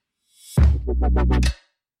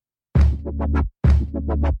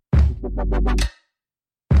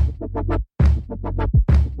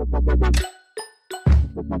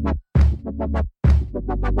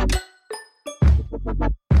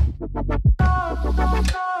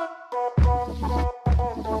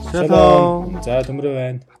Шалом. За төмрөө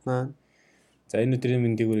байна. Батнаа. За энэ өдрийн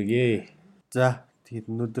мэндийг хүргэе. За тэгээд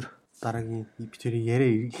өнөөдөр дараагийн эпизодын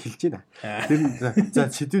яриа эхэлж байна. Тэр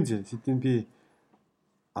сэдвэн би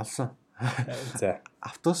алсан. За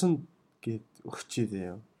Автобусанд гээд өгчээ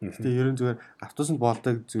заяа. Гэтэ ерөн зүгээр автобусанд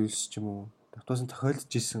болдог зүйлс ч юм уу. Автобусанд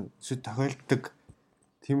тохиолдож исэн, эсвэл тохиолддог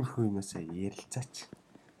тиймэрхүү юмасаа ярилцаач.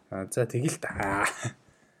 за тэгэл та.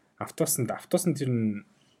 Автобусанд ер нь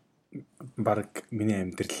баг миний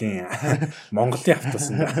амьдралын Монголын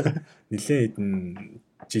автобусанд нэлээд хэдэн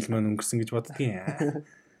жил маань өнгөрсөн гэж боддгийн.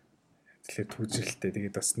 Тэгэхээр түгжрэлтэй.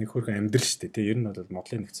 Тэгээд бас нэг хөрхөн амьдрал шүү дээ. Ер нь бол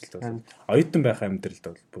Монголын нөхцөлд бол оюутан байх амьдралд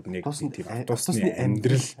бол бүр нэг тийм автобусны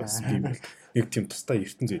амьдрал бас бий бол нэг тийм тустай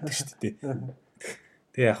ертөнц байдаг шүү дээ.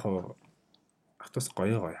 Тэгээ яг хуу автобус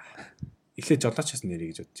гоё. Эхлээд жолоочоос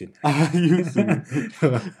нэрээ гэж бодож байна. Юу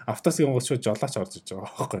автобусын гонгоц шууд жолооч орж иж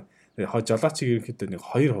байгаа байхгүй. Тэгээ жолоочийг ерөнхийдөө нэг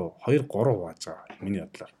 2 3 хувааж байгаа миний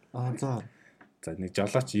бодлоор. За нэг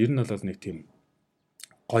жолооч ер нь бол нэг тийм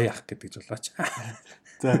гоё ах гэдэг жолооч.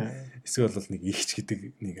 За эсвэл бол нэг ихч гэдэг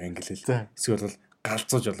нэг англи хэл. Эсвэл бол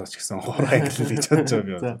галзуу жолооч гэсэн хураа англи хэл гэж бодож байгаа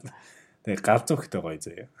би бол. Тэгээ галзуу ихтэй гоё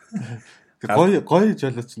заяа. гоё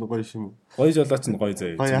жолооч нь гоё шим. Гоё жолооч нь гоё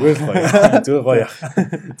заяа. Зүгээр гоё ах.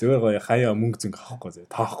 Зүгээр гоё хаяа мөнгө зөнгө авахгүй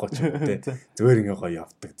заяа. Тоохгүй ч юм уу те. Зүгээр ингээ гоё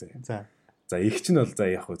явдаг заяа. За ихч нь бол за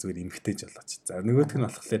яг хөө зүгээр эмхтэй жолооч. За нөгөөх нь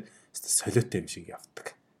болохоор солиотой юм шиг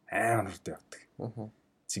явдаг. Амар хурд явдаг.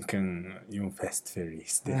 Зинхэн юм fast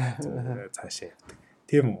ferry-стэй цаашаа явдаг.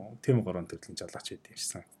 Тийм гурван төрлийн жолооч байдаг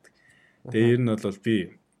ирсэн. Тэгээ ер нь бол би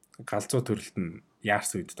галзуу төрөлд нь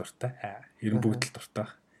яарс үед дуртай. Ер нь бүгд л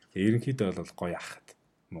дуртай. Ерөнхийдөө бол гоё ахад.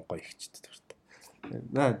 Муу гоё ихчд дуртай.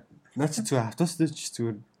 Наа чи зүгээр автобусд ч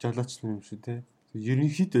зүгээр жолооч юм шүү те.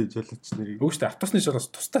 Ерөнхийдөө жолооч нарыг. Үгүй шүү дээ автобусны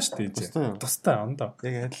жолооч тустай шүү дээ. Тустай ондоо.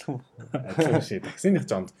 Яг адилхан. Адилхан шүү. Таксиных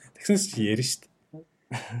жонд. Таксинс чи ярина шүү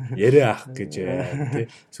дээ. Яриа ах гэж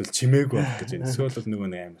тий. Эсвэл чимээгүй ах гэж. Эсвэл бол нөгөө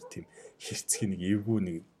нэг амар тийм хэрцгий нэг эвгүй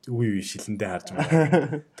нэг үе шилэндээ харж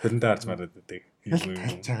мараад төрэндээ харж мараад байдаг.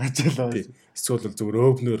 Жагач жолооч. Эсвэл бол зүгээр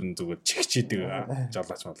өвгнөр нь зүгээр чихчийдэг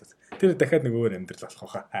жолооч болоо. Тэр дахиад нэг өөр амьдрал болох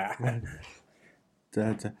байхаа.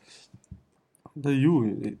 За. Одоо юу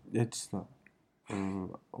яажсан?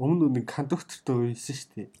 Өмнө нэг кондуктортой үйсэн шүү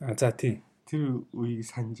дээ. За тийм. Тэр үеийг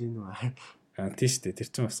санаж байна уу? Тийм шүү дээ. Тэр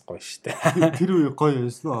чинь бас гоё шүү дээ. Тэр үе гоё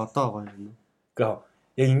байсан уу? Одоо гоё юм уу? Гэхдээ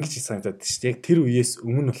яг ингэж санагдаад шүү дээ. Яг тэр үеэс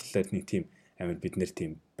өмнө болохоор нэг тийм амар бид нэр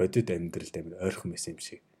тийм бодит амьдралд амар ойрхон байсан юм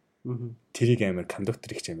шиг. Тэрийг амар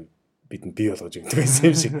кондуктор их амар бидэнд бий болгож өгдөг байсан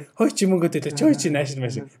юм шиг. Хой чи мөнгөд төлөө чой чи нааш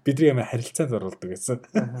маш бидний амар харилцаанд оруулдаг гэсэн.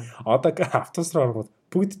 Одоо автобус руу ороход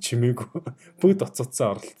бүгд чимээгүй. Бүгд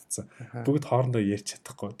уцуцсан оролцсон. Бүгд хоорондоо ярьж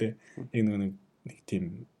чадахгүй тий. Нэг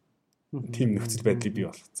тийм нөхцөл байдлыг бий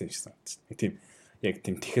болгоцсон юм шиг санагдаж. Нэг тийм яг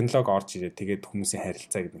тийм технологи орж ирээд тэгээд хүмүүсийн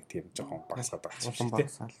харилцаа гэдэг нэг тийм жоохон багасгаад байгаа юм шиг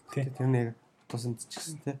тий. Тэр нэг тусанд ч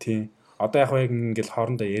гэсэн тий. Одоо яг ингээл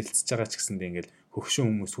хоорондоо ярилцж байгаа ч гэсэндээ ингээл хөгшин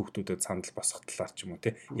хүмүүс хүүхдүүдэд сандал босох талаар ч юм уу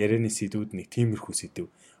тий. Ярианы сэдвүүд нэг тиймэрхүү сэдв.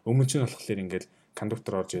 Өмнө нь болохоор ингээл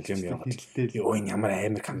кондуктор орж ил юм яваад ёо энэ ямар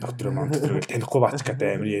амар кондуктор гэж танихгүй баач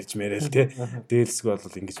гэдэг амар ярьж мээрэл тий. Дээлсэг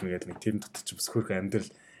бол ингэж мэгээл нэг тийм дотор ч бас хөрх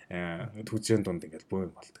амьдрал түүжийн дунд ингээл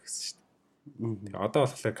бөө юм болдог гэсэн шүү дээ. Тэгээ одоо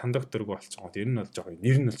болохоор кондукторгүй болчихгоо ер нь бол жоо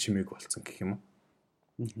нэр нь бол чимээгүй болсон гэх юм уу.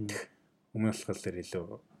 Өмнө болохоор илүү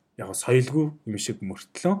яг соёлгүй юм шиг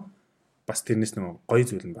мөртлөө бас тэрнээс нэг гоё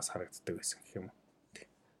зүйл нь бас харагддаг байсан гэх юм уу.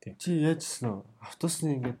 Тийм. Чи яажсэн уу?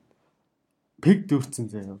 Автобусны ингээд пэг дүүрсэн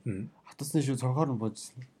заяа. Автобусны шүү цонхоор нь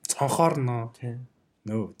боожсэн. Цонхоор нөө. Тийм.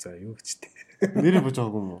 Нөө за юу гэжтэй. Нэрээ бож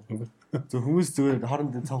байгаагүй юм уу? Зөв хүмүүс зүгээр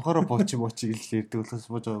хооронд цонхоороо бооч гэж л ярьдаг болохоос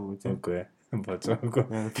бож байгаагүй тийм. Үгүй. Бож байгаагүй.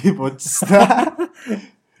 Би боожсан.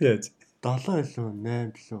 Яаж? 7 илүү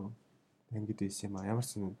 8 билүү. Ангид байсан юм аа. Ямар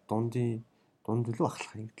ч дунд үлээ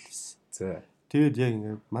ахлах юм гэлээсэн. За. Тэгээд яг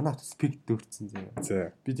ингээд манай автобус пик дүүрсэн заяа.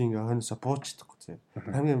 За. Бид ингээд хойноосоо буучдаггүй заяа.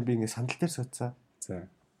 Хамгийн би ингээд сандал дээр суудсан. За.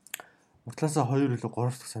 Утлаасаа 2 или 3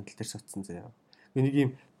 дахь сандал дээр суудсан заяа. Нэг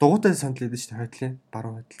юм дугуйтай сандал байдаг шүү дээ хойдлын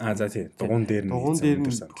баруун хойдол. За тий. Дугуун дээр нь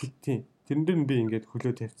тийм. Тэрэн дээр нь би ингээд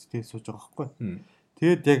хөлөө тавьчих тэгээд сууж байгаа байхгүй.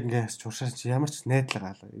 Тэгээд яг ингээд чуршаач ямар ч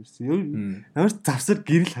найдлага гаалаа ирсэн. Ямар ч завсар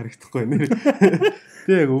гэрэл харагдахгүй нэр.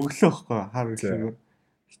 Тэгээд яг өглөө байхгүй хар өглөө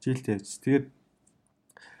хичээлтэй явж.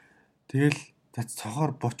 Тэгэл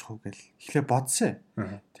цохоор буучих уу гэл эхлээ бодсон.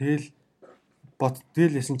 Тэгэл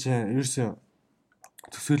ясан чи ерөөсөө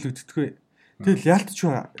төсөөлөгддөггүй. Тэгэл яалтч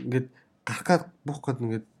ингээд гарах гад буух гад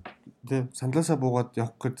ингээд тий сандлаасаа буугаад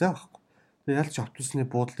явах гэж заа байхгүй. Тэгээ ялч автобусны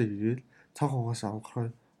буудлыг игээл цонх угаасаа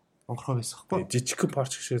онгорхоо байсан байхгүй. Жижигхэн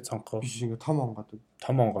порч шиг цонхоо. Биш ингээд том онгоод.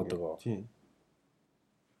 Том онгоод өгөө. Тий.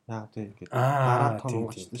 Яа тий ингээд дараа том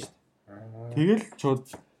онгоочтой шүү дээ. Тэгэл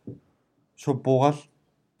шууд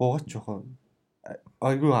буугаад жоохоо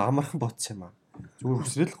айгүй амархан ботс юм аа. Зүгээр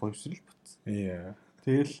өсрөл гоё ботс. Яа.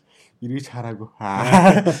 Тэгэл эргэж хараагүй.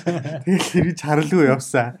 Тэгэл эргэж харалгүй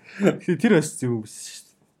явсан. Тэгэхээр тэр бас юм биш шүү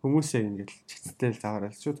дээ. Хүмүүсээ ингээд чигцтэй л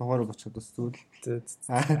заваарал шүү. Тугаараа боцоход бас зүйл. Тэр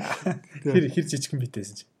хэр жижигхэн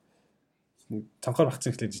битээсэн чи. Цонхоор багцсан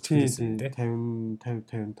ихлэ жижигхэн байсан тий.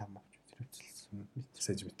 55 авч тэр хэвчилсэн.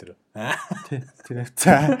 Сантиметр. Тий. Тэр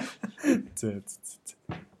хэвчээ.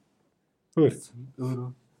 Зөө. Өөрөө.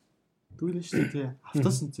 Түгэлэн шүү дээ тий.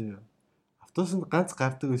 Автобусанд зөө. Автобусанд ганц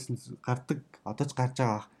гардаг одоо ч гарч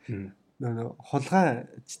байгаа. Нөө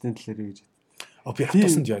хулгайчдын талаар юу гэж. Би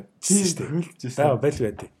автобусанд явчихсан шүү дээ. Баа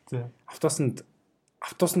байд.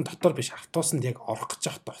 Автобусанд дотор биш, автобусанд яг орох гэж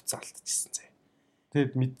явахдаа уцаа алдчихсан зэ.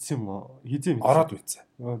 Тэгэд мэдсэн юм уу? Хизээ мэдсэн. Ороод мэдсэн.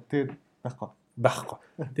 Тэгэд байхгүй.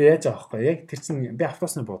 Тэгээ яаж авахгүй? Яг тэр чинь би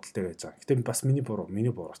автобусны буудалтай байж байгаа. Гэтэ бас миний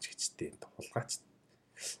бурууч гэжтэй. Хулгайч.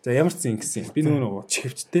 За ямар ч зин ингэсэн. Би нөгөө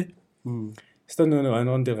чихвчтэй. Ста нөгөө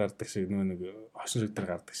ангон дээр гардаг шиг нөгөө хошин шиг дээр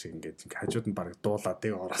гардаг шиг ингээд хажууд нь баг дуулаад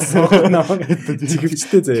тэг ороосоо намайг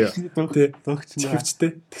чихвчтэй заяа. Тэ.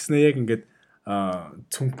 Чихвчтэй. Тэгснэ яг ингээд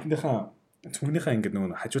цүнхнийхээ ингээд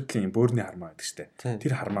нөгөө хажуудлын бөөрийн хармаа гэдэг штэ.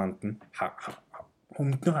 Тэр хармаанд нь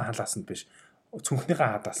өмнөднийхээ халаас нь биш цүнхнийхээ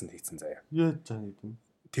хадаас нь хийцэн заяа. Яаж жаа гэдэг.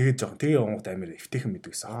 Тэгээд жоохон тэгээ онгод амир эвтэйхэн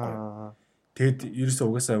мэдвэсэн аахгүй. Тэгэд ерөөсөө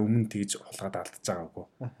угаасаа өмнө тэгж хулгаад алдчихж байгаагүй.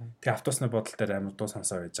 Тэгээ автобусны бодол дээр амир дуу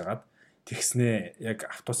сонсоо байж агаад тэгснээ яг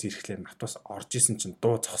автобус ирэхлээр автобус орж исэн чинь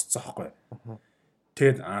дуу зогсцсон аахгүй.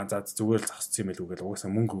 Тэгэд за зүгээр л зогссон юм байл үгээл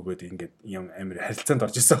угаасаа мөнгө өгөөд ингээд юм амир харилцаанд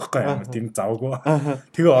орж исэн аахгүй. Амир тийм завгүй.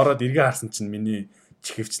 Тэгээ ороод эргээ харсан чинь миний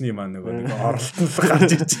чихвчний маань нөгөө нэг оролтол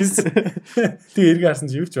гарч ичсэн. Тэгээ эргээ харсан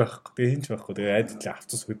чинь юу ч байхгүй. Тэгээ хинч байхгүй. Тэгээ айдл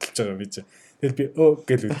автобус хөдөлж байгаа би чинь. Тэгэл би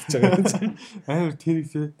гэл үдчихэж байгаа.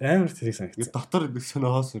 Амар тэрэг санагдсан. Дотор нэг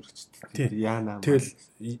соноогоос өргөчтэй. Яана. Тэгэл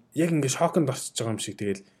яг ингээд шоконд орчиж байгаа юм шиг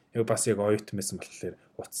тэгэл яг бас яг оюутан байсан болохоор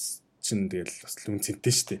уц чинь тэгэл бас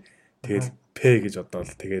лүнцэнтэй штэ. Тэгэл П гэж бодоол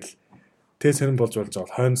тэгэл сэрэн болж байгаа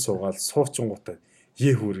хойно суугаал суучингуудаа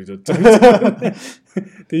хөр гэж бодож байгаа.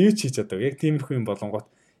 Тэгээ юу ч хийж чадав. Яг тиймэрхүү юм болонгот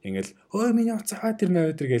ингээл өө миний уцаа тэр маа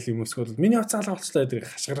өдр гэл юм өсгөл миний уцаа алгалчлаа өдр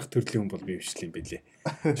хашгирах төрлийн хүн бол би биш юм бэлээ.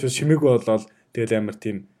 Шууд шимээгүй болоод тэгэл амар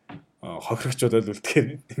тийм хохирогчудад үлдэхээр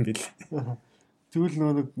юм бэл. Тэгвэл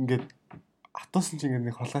нөгөө ингээд автобус чинь ингээд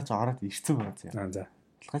нэг хулгайч ороод ирцэн байгаа зэ. За.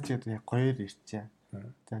 Хулгайч яг гоёор ирчээ.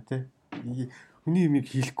 За тий. Хүний юмыг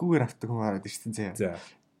хийлэхгүйгээр авдаг хүн ороод ирцэн зэ. За.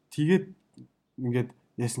 Тэгээд ингээд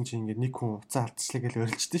яасан чи ингээд нэг хүн уцаа алдчихлаа гэж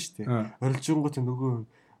орилчдээ шүү дээ. Орилжингууд нөгөө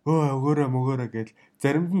өгөөрөө гэж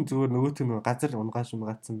заримд нь зүгээр нөгөөт нь газар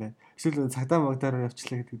унгаацсан байна. Эсвэл цагдаа магдаар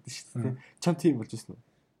явчлаа гэдэг шүү дээ. Чам тийм болж ирсэн үү?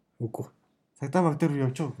 Үгүй. Цагдаа магдаар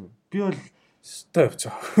явж байгаа юм. Би бол өстой явж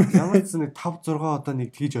байгаа. Ямар ч нэг 5 6 удаа нэг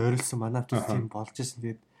тгийж орилсон манай автобус тийм болж ирсэн.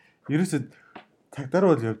 Тэгээд ерөөсөө цагдаар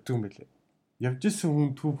бол явдаг юм байлээ. Явж исэн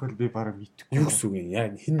хүн түүх бол би бараг мэдхгүй. Юу гэсэн үг юм?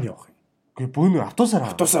 Яг хэн явах юм? Үгүй бөөнө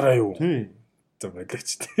автобусаараа юу? Тий. За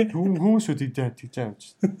байлаач тий. Хүмүүс шүү тэгж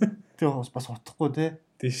явж. Тэгээ бас утахгүй тий.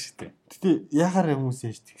 Тий шүү дээ. Гэтэ яхаар хүмүүс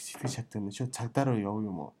яаж сэтгэж чаддаг юм шүү цагдаа руу яв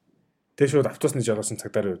юм уу? Тэгээ шууд автобусны жолоосон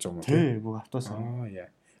цагдаа руу явж байгаа юм уу? Тий, бүх автобус. Яа.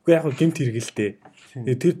 Үгүй яг гэмт хэрэгэлтэй.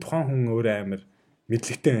 Тэр тухайн хүн өөрөө амар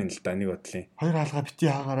мэдлэгтэй байна л да нэг бодлын. Хоёр хаалгаа бити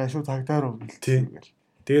хаагаараа шууд цагдаа руу гэлтэй.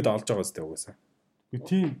 Тэгээд олж байгаа зү угаасаа. Үгүй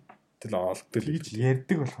тийм. Тэгэл олддог л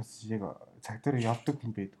ярьдаг болохоос яг цагдаа руу явдаг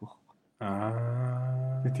хүн байдгүй.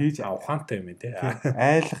 Тэгж ухаантай юм тий.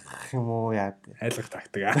 Айлах юм уу яа. Айлах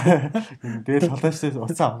тактик. Тэгэл холоостой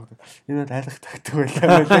уцаа авдаг. Энэ бол айлах тактик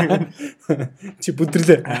байлаа. Чи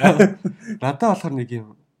бүдэрлээ. Надаа болохоор нэг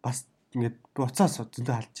юм бас ингээд уцаас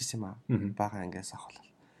зөндөө алдчихсан юм аа. Бага ангиас авахлаа.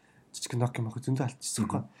 Жижиг Nokia мөх зөндөө алдчихсан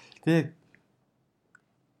байхгүй. Тэгээ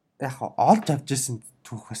яг олж авч ирсэн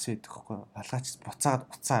түүх бас байдаг байхгүй. Алгаач буцаад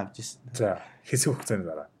уцаа авч ирсэн. За хэсэг хугацааны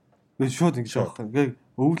дараа. Шууд ингэж авах. Ингээд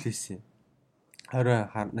өвлээсэн.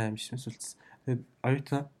 28 шимс үлдсэн. Тэгээд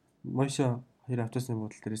оюутан Мойшо хоёр автобусны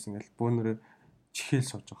буудлын дээрээс ингээл бөөнөрөө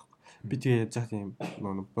чихээл сууж байгаа. Би тэгээ яаж яах юм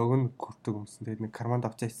богино хүртэг өмсөн. Тэгээд нэг карманд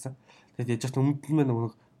авчаа ийсэн. Тэгээд яаж яах өмнөд нь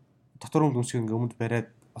нэг дотор өмнө өмсгөө ингээ өмнөд бариад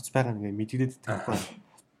оц байгаа ингээ мэдэгдээд байгаа.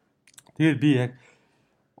 Тэгээд би яг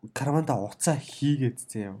карманда уцаа хийгээд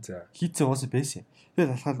заяа. Хийцэн уусаа байсан.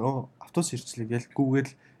 Тэгээд алхаад автобус ирчлээ гээл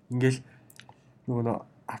гүүгээл ингээл нөгөө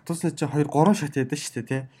автобусны чи 2 3 шат ядаг шүү дээ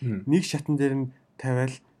тий. Нэг шатн дээр нь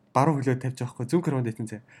тавиал баруун хөлөө тавьж байгаа хгүй зөв карбон дайтын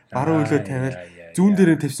зэ. Баруун хөлөө тавиал зүүн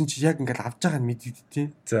дээр нь тавьсан чи яг ингээд авж байгаа нь мэдэгдтiin.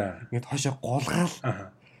 За. Ингээд хошоо гулгаал.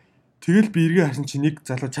 Тэгэл би эргээ харсан чи нэг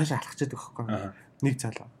залуу цаашаа алхаж чаддаг байхгүй. Нэг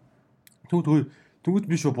залуу. Тэгвэл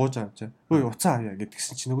би шууд бууж авч. Ой уцаа авъя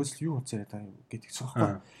гэдгсэн чи нөгөөс юу уцаа яриад байгаа юм гэдгсэн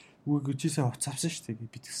байхгүй. Үгүй жишээ уцаа авсан шүү дээ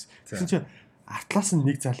би тэгсэн. Тэгсэн чи артлаас нь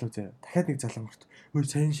нэг залуу заяа. Дахиад нэг залуу мөрт. Ой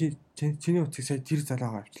сайн чиний уцыг сая тэр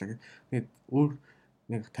залуугаа авчлаа гэд. Тэгээд өөр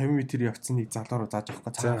нэг 50 м явцсан нэг залуу руу зааж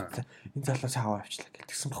авахгүй цаа. Энэ залуу цаа авчлаа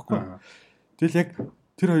гэдгсэн байхгүй. Тэгэл яг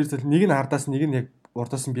тэр хоёр залуу нэг нь ардаас нэг нь яг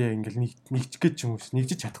урдаас нь би ингээл нэгчих гэж юм уу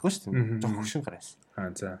нэгжиж чадахгүй шүү дээ. Жог хөшин гараас.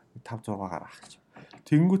 За 5 6 гараа ах гэж.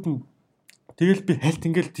 Тэнгүүт нь тэгэл би хальт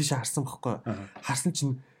ингээл тийш харсан байхгүй. Харсан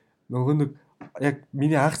чинь нөгөө нэг яг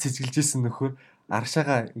миний анх цэцгэлжсэн нөхөр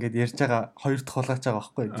аршаага ингээд ярьж байгаа хоёр дахь хулгайч байгаа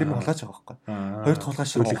байхгүй. Тэр нь хулгайч байгаа байхгүй. Хоёр дахь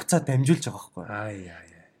хулгайч хугацаа дамжуулж байгаа байхгүй.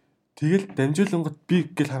 Тэгэл дамжуулангууд би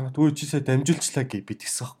гэл хангат өө чи сая дамжуулчлаа гэ би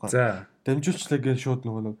тэгсэн байхгүй. За дамжуулчлаа гэ шууд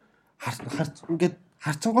нөгөө нэг харц ингээд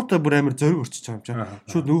харцангуудаа бүр амар зориг өрчиж байгаа юм чинь.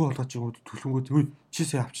 Шууд нөгөө хулгайч төлөнгөө өө чи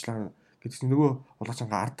сая авчлаа гэдгээс нөгөө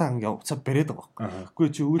хулгайчанга ардаа ингээ уцаа бариад байгаа байхгүй. Үгүй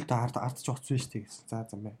чи өвөл та ард ч уцсан шүү дээ гэсэн. За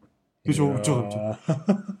зам бай. Би ч өвж байгаа юм чинь.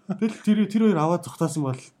 Тэгэл тэр хоёр аваад зогтаасан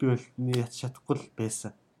бол би бол яач чадахгүй л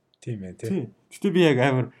байсан. Тийм ээ тий. Гэтэ би яг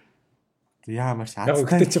амар яамаар шаацтай. Яг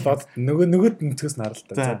өгдөө чи бод нөгөөд нөцгөөс нар л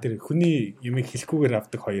та. За тэр хүний юмыг хэлэхгүйгээр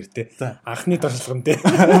авдаг хоёр те. Анхны дуршлаган те.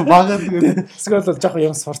 Багад эсвэл бол жоохон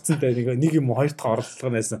юм сурцсан те. Нэг юм хоёр дахь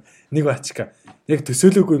орлого байсан. Нэг бачка. Яг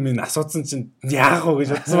төсөөлөөгүй минь асуудсан чинь яах вэ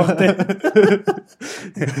гэж бодсон баг те.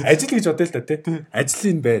 Ажил гэж бодъё л та те.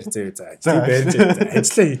 Ажлын байр заяа за. Ажлын байр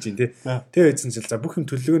ажиллаа хийж ин те. Тэр байсан чил за бүх юм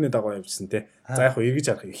төлөвлөгөөний дагуу явжсан те. За яг хөө эргэж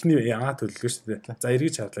харах эхний яа төлөвлөгөө шүү дээ. За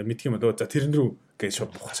эргэж харлаа мэдх юм бол за тэрэн рүү гэж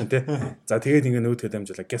шууд бухчин те. За тэгээд ингээ нөгөөдгөө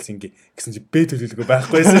дамжуулаа гялс ингээ гэсэн чи бэ төлөвлөгөө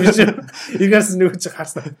байхгүйсэн биш. Игаас нөгөө чи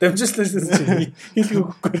харсан. Дамжуулсан чи хэлэх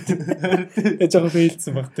өгөхгүй те. Яжгаа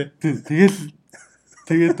фейлдсэн баг те.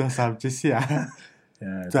 Тэгээд бас авч ирсэн яа.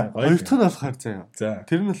 За хоёр дахь нь болохоор заяа. За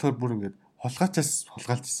тэр нь болохоор бүр ингээ хулгайчаас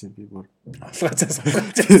хулгайлж ирсэн би бүр. Хулгайчаас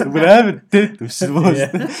бүр амар дэд өшрөө.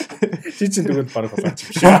 Чи чинь тэгвэл баг хулгайч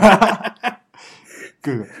биш.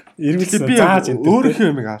 Эргэлээ би өөрийнхөө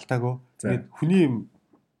юмыг алдаагүй. Тэгээд хүний юм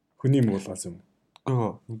уулгаас юм.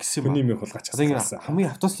 Ингэсэн хүний юм хулгайч хассан. Хамгийн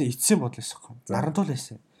автобусны эцсийн бодлоос ихгүй. Нарантуул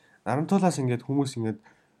байсан. Нарантуулаас ингээд хүмүүс ингээд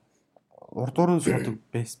урдуурын суудаг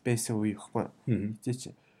байсан үе ихгүй.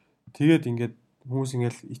 Эцээч. Тэгээд ингээд хүмүүс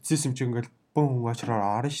ингээд эцээс юм чи ингээд бөн хүн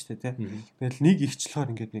очроор орно шүү дээ, тий. Тэгэл нэг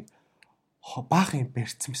ихчлэхээр ингээд нэг баах юм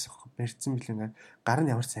барьцсан байсан ихгүй. Барьцсан билээ ингээд гар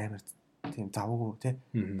нь ямар ч амар тийм завгүй, тий.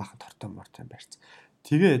 Бахан тортой мортой барьцсан.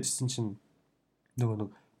 Тэгээ яжсэн чинь нөгөө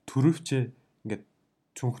төрөвчээ ингээд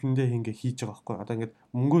цүнхнэндээ ингээ хийж байгаа байхгүй. Одоо ингээд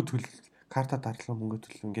мөнгөө карта дарлаа мөнгөө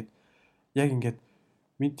төлөв ингээд яг ингээд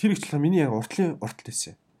тэр ихчлээ миний яг уртлын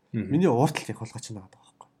байсан. Миний уртл яг хулгайч байгаа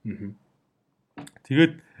байхгүй.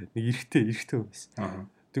 Тэгээд нэг эрэгтэй байсан.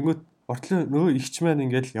 Тэнгүүт уртлын нөгөө ихч маань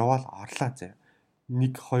ингээд яваал орлаа заяа.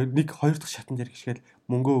 Нэг хоёр дахь шатан дээр гიშгээл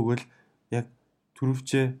мөнгөө өгөөл яг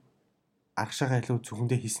төрөвчээ аргашаага илүү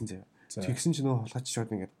зүхэндээ хийсэн заяа. Тэгсэн чинь нөгөө хулгайч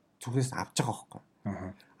шууд ингээд зүгээс авч байгаа байхгүй.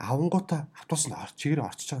 Авангуудаа автобусанд чигээр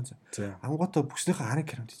орчиж байгаа юм зэ. Авангуудаа бүснийхээ харын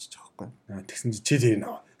карамд хийж байгаа байхгүй. Тэгсэн чи тэр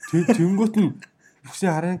нөө. Тэнгүүт нь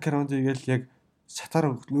бүсний харын карамд игээл яг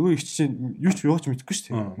шатаар нөгөө их чинь юу ч мэдэхгүй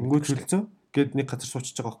шүү дээ. Мөнгө төлцөө гээд нэг газар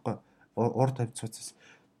суучиж байгаа байхгүй. Урд тавьж сууцсан.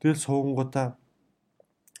 Тэгэл суугангуудаа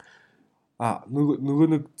нөгөө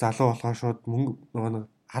нэг залуу болохоор шууд мөнгө нөгөө нэг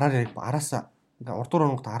араасаа ингээ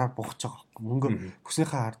урдуур онгод араар бухаж байгаа байхгүй. Мөнгө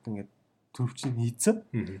бүснийхээ хард ингээ төвчин нийцсэн.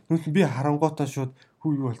 Нүгт би харангуйтаа шууд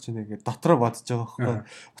хүү юу болж байна гэдэг дотроо бодож байгаа байхгүй.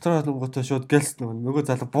 Дотроо бодонгуудаа шууд гэлс нөгөө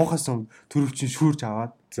залуу буухаас төрөвчин шүүрж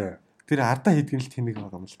аваад. Тэр ардаа хийдгэн л тэнэг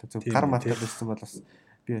байгаа юм л та. Зөв гар маттай байсан бол бас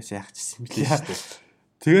би бас яах чийсэн юм лээ.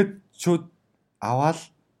 Тэгээд шууд аваад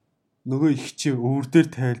нөгөө их чи өвөр дээр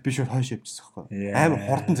тавиал би шууд хойш явчихсан байхгүй. Амар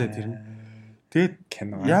хурдан зай тэр нь. Тэгээд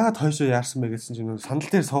яагаад хойшоо яарсан бэ гэсэн чинь сандал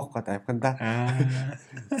дээр суух гээд авханда.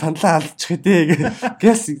 Сандлаа алдчих дээ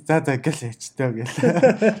гэлс за гэлс ячтай гэл.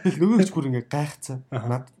 Тэгэл нөгөөч бүр ингээ гайхацсан.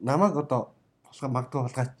 Намайг одоо магадгүй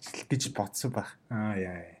хулгайчлах гэж бодсон байх.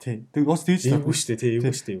 Яа. Тий. Тэг уус тийж эвгүй шүү дээ.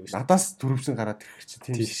 Эвгүй шүү дээ. Надаас төрөвсөн гараад ирэх чи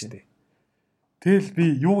тийм шүү дээ. Тэгэл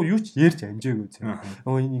би юу ч ярьж амжаагүй зэ.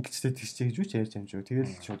 Ингэжтэй тийчтэй гэж юу ч ярьж амжаагүй.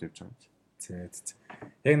 Тэгэл шууд явж байгаа юм. Зэ.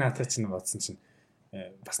 Яг наатаа чинь бодсон чинь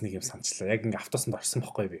бас нэг юм санчлаа. Яг ингээ автобусанд орсон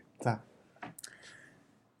бохгүй би. За.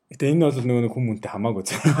 Гэтэ энэ бол нөгөө хүмүүнтэй хамаагүй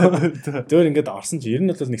зэ. Зөөр ингээд орсон чинь ер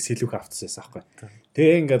нь бол нэг сэлүүх автобус байсан байхгүй.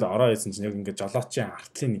 Тэгээ ингээд ороо байсан чинь яг ингээд жолоочийн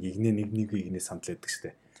артлын нэг нэг игнээ сандал байдаг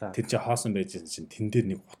штэ. Тэр чинь хоосон байж чинь тэн дээр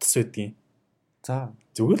нэг утас байдгийн. За.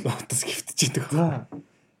 Зүгээр л утас гівтчихийдэг.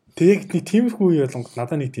 Тэг нэг тиймэрхүү үе болгонд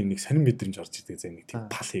надад нэг тийм нэг сонир мэдрэмж орж идэг зэ нэг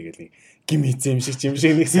тийм пал хийгээл нэг гим хийцээ юм шиг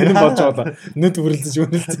нэг сонир болж байгаа нүд бүрэлдэж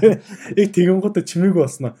үнэлцээ. Яг тэгэнгүүтээ чимээгүй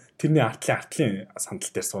болсноо тэрний артлын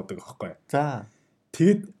сандал дээр суудаг байхгүй. За.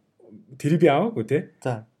 Тэгэд тэр би аваагүй те.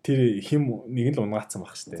 За. Тэр хим нэг л унгаацсан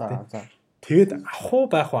баг штэ те. За. Тэгэд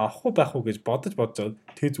авах уу гэж бодож байгаа.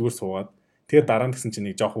 Тэгээ зүгээр суугаад тэгээд дараа нь гисэн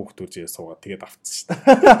чинь нэг жоох хүүхдүүж суугаад тэгээд авцсан штэ.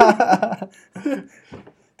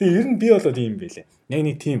 Тэгээ ер нь би болоод юм байлээ. Яг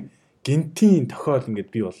нэг тийм гинтийн тохиол ингээд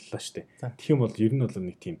би боллоо штэ. Тэгэх юм бол ер нь бол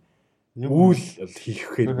нэг тийм үйл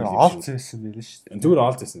хийхээр олц байсан байлээ штэ. Зүгээр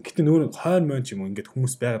олц байсан. Гэтэ нүүр хойно мөн ч юм уу ингээд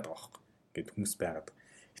хүмүүс байгаад байгаа байхгүй. Ингээд хүмүүс байгаад.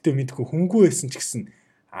 Гэтэ мэдгүй хөнгөө байсан ч гэсэн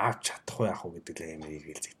аавч чадах уу яах уу гэдэг л амар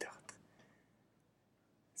эргэлзэгтэй байна.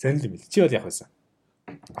 Сайн л юм бил. Чи бол яах байсан?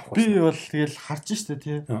 Би бол тэгэл харж штэ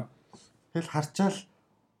тий. Тэгэл харчаал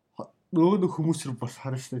нөгөө хүмүүс рүү бас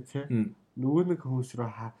харна штэ тий. Нөгөө нэг хүмүүс рүү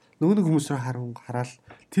хараад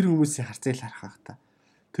тэр хүмүүсийн харцыг л харах та.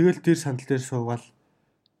 Тэгэл тэр сандал дээр суугаад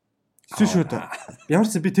шүү дээ. Ямар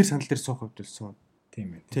ч би тэр сандал дээр суух хувьд болсон.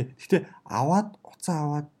 Тийм ээ. Тий. Гэтэ уцаа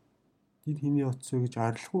аваад энэ хиний утас уу гэж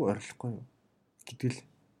ойрлохгүй юу гэдэг л.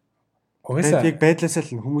 Угаасаа яг байдлаасаа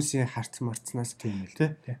л хүмүүсийн харц марцнаас тийм л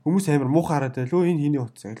тий. Хүмүүс амар муухай хараад байлоо энэ хиний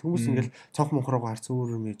утас гэл хүмүүс ингээл цонх мунхруугаар харц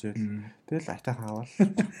өөр юм ээж байл. Тэгэл айтайхан аваад.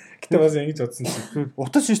 Гэтэ бас ингэж бодсон чинь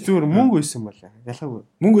утас шиш зүгээр мөнгө байсан бол ялгаагүй.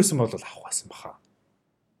 Мөнгө байсан бол авах байсан баха.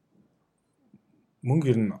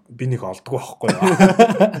 Мөнгө ер нь би нэг олдгоо байхгүй юу.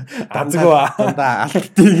 Азгүй дандаа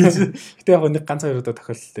алдтыг гэж. Гэтэ яг нэг ганц хоёр удаа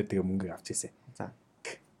тохиолдолтой тэгээ мөнгө авч ийсэн. За.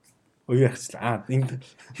 Ой яахчлаа.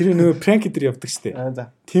 Тэр нөгөө пранк дээр явдаг штэ.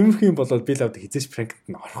 За. Тиймэрхүү юм болоод би л авдаг хизээч пранкт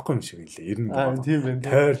нь орохгүй юм шиг байлээ. Ер нь тийм байна.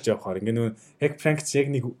 Тойрж явахаар ингээ нөгөө яг пранкт яг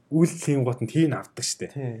нэг үйл хийм гот нь тийм авдаг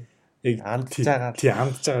штэ. Яг андж байгаа. Тий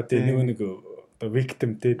андж байгаа. Тэгээ нөгөө нэг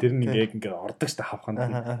victim те тэр нэг яг ингээ ордог штэ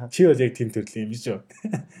хавханд. Чи бол яг тийм төрлийн юм шүү.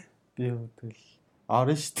 Би тэгэл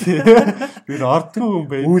орно штэ. Би ордгүй юм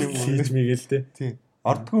байд юм. Үйл хийж мийгээл те. Тий.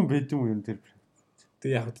 Ордгүй юм байд юм юм тэр.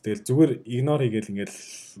 Тэг яг тэгэл зүгээр игнор хийгээл ингээл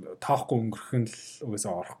тоохгүй өнгөрөх нь л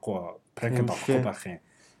угаасаа орохгүй пранкт орохгүй байх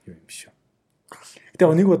юм биш үү. Гэтэ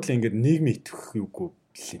нэг бодлоо ингээд нийгмийн итгэх үгүй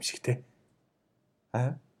юм шиг те.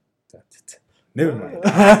 За. Never mind.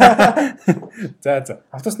 За.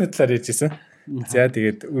 Автобусны талаар ярьжсэн. За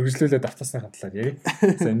тэгээд үргэлжлүүлээд автобусны талаар ярив.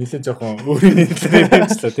 За нэлээд жоохон өөрийн талаар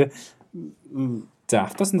ярьжлаа те. За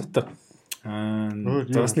автобусны дотор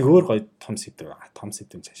бас нэг өөр гоё том сэдв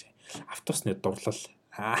цаашаа. Автобусны дурлал.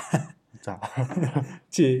 За.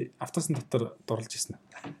 Чи автобусны дотор дурлж ирсэн үү?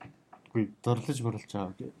 Үгүй, дурлаж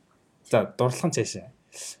байгаа. За, дурлах нь цаашаа.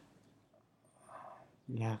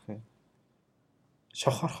 Яах вэ?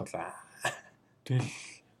 Шохорох лаа. Тэгэл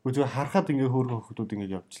үзээ харахад ингээ хөөргөн хүмүүс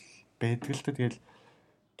ингээ явж байдаг л та. Тэгэл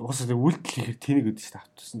дуусаа үйлдэл хийхээр тэнийг өгдөө шүү дээ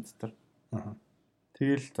автобусны дотор.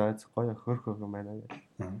 Тэгэл за гоё хөөргөн байна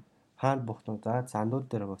гэл. Хаан бухтан за андууд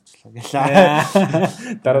дээр очлаа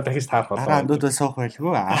гэлээ. Дараа дахиж таарах болоо. Дараа андуудаа суух байлгүй.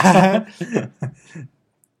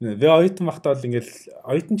 Вэ оюутан багтаа бол ингээл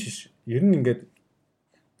оюутан ч биш. Ер нь ингээд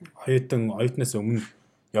оюутнаас өмнө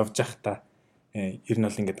явж байхдаа ер нь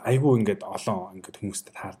бол ингээд айгүй ингээд олон ингээд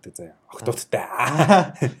хүмүүстэй таардаг заяа. Октоодтай.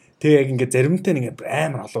 Тэгээ яг ингээд заримтай ингээд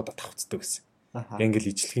амар олоодаа тавцдаг гэсэн. Яг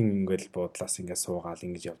ингээд ижлэхэн ингээд буудлаас ингээд суугаал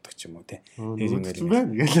ингэж явдаг ч юм уу те.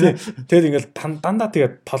 Тэгээд ингээд дандаа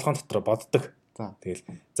тэгээд толгоон дотор боддог. Тэгэл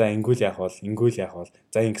за ингүүл яах бол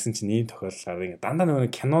за ингэсэн чинь ийм тохиолдолаар ингээд дандаа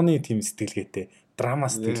нөгөө киноны тийм сэтгэлгээтэй драма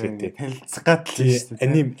сэтгэлгээтэй танилцгаад л шүү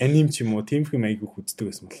дээ. Аним ч юм уу тиймэрхүү айгүй үздэг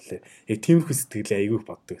байсан болохоор яг тиймэрхүү сэтгэлээ айгүй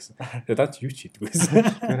боддог байсан. Тэгээд даа ч юу ч хийдэг байсан.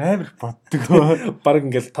 Амар боддог. Бараг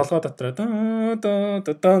ингээд толгой дотор дан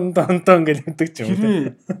гэж явдаг ч юм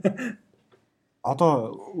уу.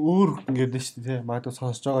 Одоо өөр ингээд нь шүү дээ. Магадгүй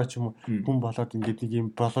сонсож байгаа ч юм уу хүн болоод ингээд нэг юм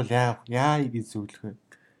болол яа гэж зөвлөх вэ?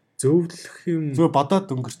 Зөвлөх юм. Зөв бодоод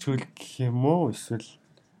өнгөрчүүл гэх юм уу? Эсвэл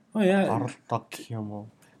оролдог гэх юм уу?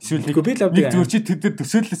 Эсвэл би л авдаг. Зүгээр чи тэд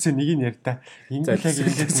төсөөллөөс нэг нь ярь та. Ингээд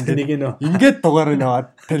ингээд дугаар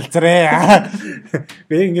наваад талзраа.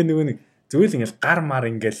 Би ингээд нөгөө нэг зөвөл ингээд гар мар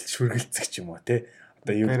ингээд шүргэлцэх ч юм уу те.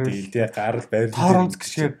 Одоо юу гэдэг те гар байр торомц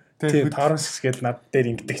гişгээр тийм торомц гişгээл над дээр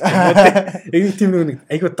ингээд ч юм уу те. Яг тийм нөгөө нэг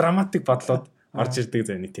айгуу драматик бодлоод орж ирдэг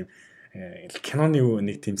заа нэг тийм киноны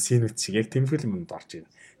нэг тийм синүүд шиг яг тийм фильмд орж ирнэ.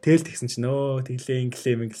 Тэгэл тэгсэн чинь тэглээ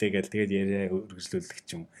инглээ гээл тэгээд яриа үргэлжлүүлдэг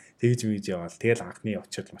ч юм. Тэгж мэгж яваал тэгэл анхны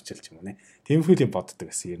очил ч юм уу нэ. Тийм фильм боддог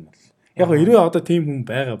гэсэн юм бол. Яг гоо 90 одоо тийм хүн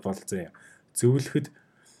байгаа бол зөө зөвлөхөд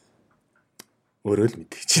өөрөө л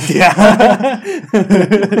мэдчих чинь.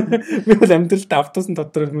 Би бол амьдралдаа автобусны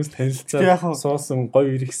дотор хүмүүс танилцаад суусан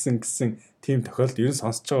гоё иргсэн гэсэн тийм тохиолдол ер нь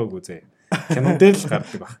сонсож байгаагүй зөө. Кинон дээр л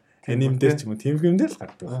гардаг баг. анимдэр ч юм уу тийм юмдэр л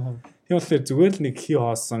гардаг. Тийм болохоор зүгээр л нэг хий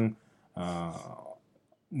хоосон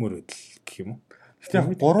мөр хөдөл гэх юм уу. Гэтэ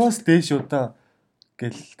 3-аас дээш удаа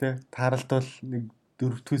гэл те тааралдвал нэг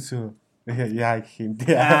 4-өөсөө яа гэх юм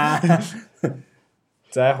те.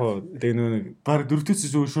 За яг хуу тэг нэг баг 4-өөс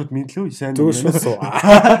зөв шууд мэдлөө сайн зөв шууд суу.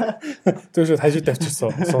 Зөв шууд хажууд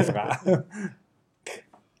авчирсан суулгаа.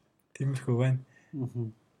 Тиймэрхүү байна.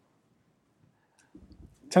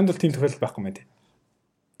 Чамд бол тийм тохиолдол байхгүй мэй.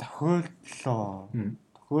 Тохиолдол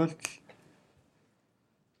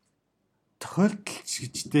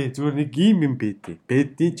гэжтэй зүгээр нэг юм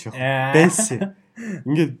байдیں ч байсан.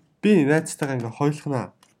 Ингээд би найзтайгаа ингээд хойлохноо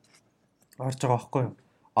орж байгаа байхгүй юу?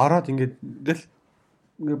 Ороод ингээд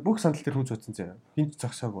бүх сандал дээр хүн зүүцэн заяа. Хинч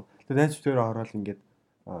зогсоогүй. Тэгээд найз дээр ороод ингээд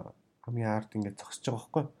хамгийн ард ингээд зогсож байгаа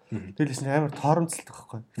байхгүй юу? Тэгэлээс амар торомцолдог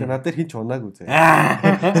байхгүй юу? Тэгээд над дээр хинч унаагүй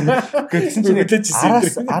заяа. Гэсэн чинь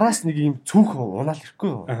араас нэг юм цүнх унаал ирэхгүй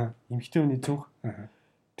юу? Эмхтэй хүний цүнх.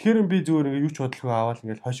 Тэгэхээр би зүгээр ингээд юу ч бодлого аваад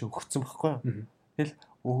ингээд хойшоо өгцсөн байхгүй юу? Тэгэл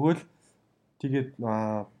өгөөл тэгээд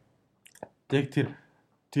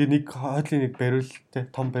тэгээ нэг хойдлын нэг бариултай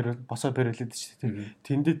том бариул босоо бариулээд шүү дээ.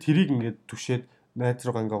 Тэндээ тэрийг ингээд түшээд найз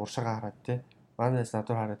руугаа ингээд уршаага хараад те. Манайс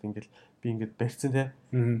надад хараад ингээд би ингээд барьцсан те.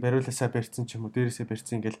 Бариулаасаа барьцсан ч юм уу дээрээсээ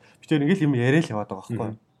барьцсан ингээд би тэр ингээд юм яриа л яваад байгаа байхгүй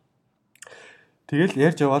юу? Тэгэл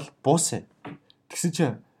ярьж явал буусан. Тэгсэн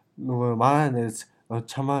чинь нөгөө манай найз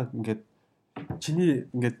чамаа ингээд чиний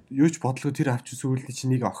ингээд юу ч бодлого тэр авч сүүлдээ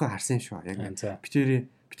чинийг охин харсан юм шүү. Яг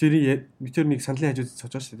би тэр нэг сандлын хажууд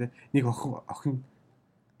сууж байгаа шүү дээ. Нэг охин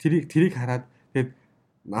тэрийг хараад тэгээд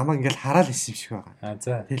намайг ингээд хараад ирсэн юм шиг байгаа.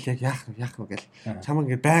 Тэгэл яг яах вэ гэл чамаа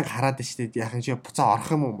ингээд байн хараад байна шүү дээ. Яах юм чи буцаа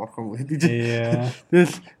орох юм уу гэдэг.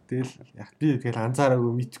 Тэгэл яг би тэгэл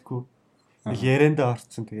анзаараагүй мэдхгүй. Тэгэл яриандаа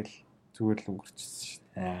орцсон тэгэл зүгээр л өнгөрчихсөн шүү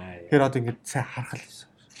дээ. Тэгэхээр одоо ингээд сайн харах л байсан.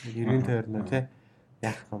 Нэг 90 тойрно тий.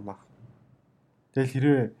 Яах юм баг. Тэгэл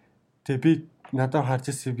хэрвээ тэг би надад харж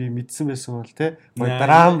ирсэн би мэдсэн байсан бол тий.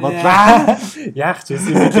 Драм бодлаа. Яах ч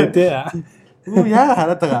байсан юм бэ тий. Юу яа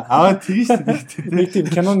хараад байгаа. Аа тэгэн шүү дээ. Нэг тийм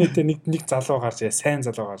киноны нэг залуу гарч сайн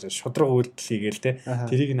залуу гарч шудраг үйлдэл хийгээл те.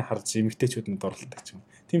 Тэрийг нь харж эмгтээчүүдэнд дурлалдаг ч юм.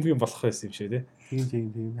 Тийм юм болох байсан юм шиг те.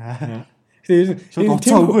 Тийм. Тэгэхээр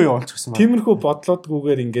уцаа өгөө явуулчихсан байна. Тиймэрхүү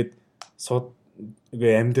бодлоодгүйгээр ингээд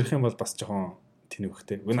амьдрах юм бол бас жоохон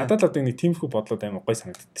тэнэгхтэй. Надад л одоо нэг тиймэрхүү бодлоод амар гой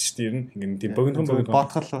санагддаг шүү дээ. Ер нь ингээд тийм богинохон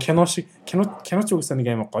кино шиг киноч угсаа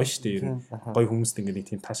нэг амар гой шүү дээ. Ер нь гой хүмүүст ингээд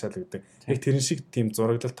нэг тийм таашаалагддаг. Яг тэрэн шиг тийм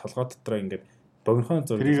зураглал толгой дотор ингээд богинохон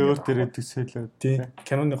зураг. Тэрийг өөр төрөө төсөөлөө. Тийм.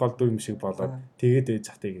 Киноны гол дүр юм шиг болоод тэгээд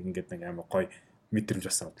ээж захтыг ингээд нэг амар гой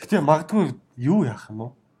мэдрэмж басаад. Гэтэ магадгүй юу яах юм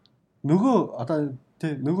уу? Нөгөө одоо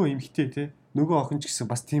тий нөгөө эмхтэй тий нөгөө охин ч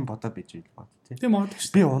гэсэн бас тийм бодоод байж байгаа тий. Тийм магадгүй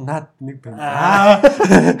шүү. Би унаад нэг байна.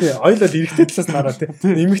 Тий ойлол эргэтэй талаас нараа тий.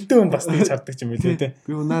 Эмэгтэй хүн бас нэг чардаг юм билээ тий.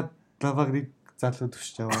 Би унаад лаваг нэг залуу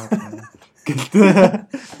төвшж аваад гэлтэй.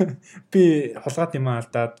 Би хулгайд юм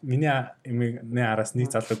алдаад миний эмээ араас нэг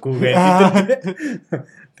залуу гүүгээ.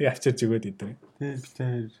 Тэгээ авчирж өгөөд идэв. Тий би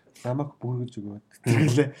тэр намайг бүргэж өгөөд.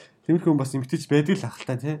 Тэгэлээ. Тиймэрхүү хүн бас эмэгтэйч байдаг л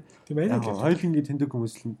ахaltaа тий. Тийм байна. Хоёулынгийн тэндэг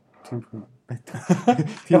хүмүүс л тиймэрхүү байдаг.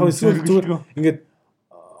 Яг эсвэл зүгээр ингээд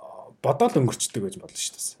бодоол өнгөрчдөг гэж бодлоо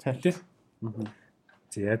шүү дээ.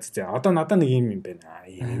 Тий. За одоо надад нэг юм байна.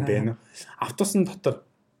 Юм байна. Автобусын дотор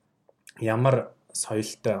ямар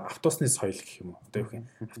соёлтой автобусны соёл гэх юм уу? Одоо юу гэх юм?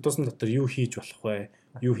 Автобусын дотор юу хийж болох вэ?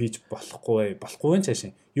 Юу хийж болохгүй вэ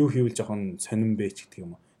цаашаа? Юу хийвэл жоохон сонирн бэ ч гэдэг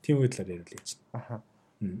юм уу? Тийм үйл талаар яриулъя гэж.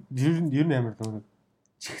 Ер нь амар дург.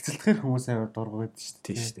 Чигцэлтгэр хүмүүс амар дургуйд шүү дээ.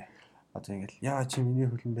 Тийм шүү дээ. Одоо ингээл яа чи миний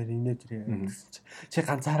хөлн дээр инээ тэр чи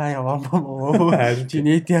ганцаараа яваа. Чи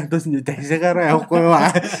нийтийн автобусны таксигаараа явахгүй юу?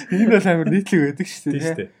 Энэ бол амар нийтлэг байдаг шүү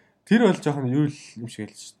дээ. Тэр бол жоохон юу юм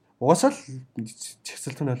шиг л шүү дээ. Угасаал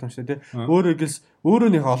чигцэлтэн ойлгомжтой тий. Өөрөө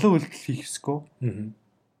нэг олон үйлдэл хийх хэсгөө.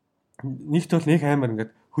 Нэгт бол нэг амар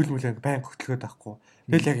ингээд хөл мүлэн байн хөтлөхөд байхгүй.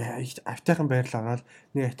 Тэгэл яг автайхан байрлал ороод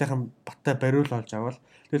нэг автайхан баттай бариул олж аваад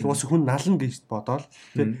тэгэл уус хүн нална гэж бодоол.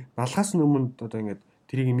 Тэг налхаас өмнө одоо ингээд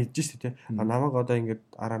тэрийг мэдэж шүү дээ. Намайг одоо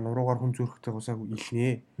ингээд араа нуруугаар хүн зүрхтэй усаа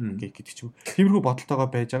илнэ гэдэг ч юм. Тиймэрхүү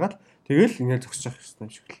бодолтойгоо байж агаад тэгэл ингээд зогсож явах хэрэгтэй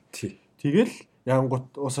юм шиг л. Тэгэл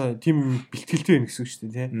яангут усаа тийм бэлтгэлтэй байх гэсэн үг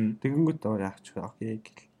шүү дээ. Тэгэнгүүт яах ч окей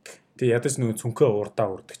гэл. Тэгээ ядаж нөгөө цүнхээ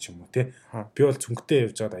урдаа урдаг ч юм уу те. Би бол цүнхтэй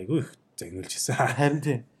явж байгаад айгүй их загнуулж ирсэн. Харин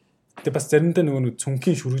тийм. Тэгээ бас заримдаа нөгөө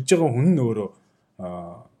цүнхийн шүргэж байгаа хүн нь өөрөө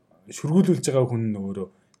шүргүүлүүлж байгаа хүн нь өөрөө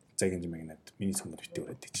загинж магнад миний сонгод битээ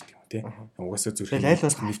өрөөд ичдэг юм те. Угаасаа зүрх. Тэгэл аль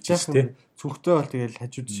болох хөвчээх те. Цүнхтэй бол тэгэл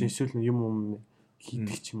хажууд шинсүүл юм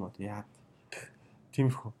хийдэг ч юм уу яа.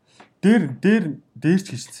 Тиймэрхүү. Дээр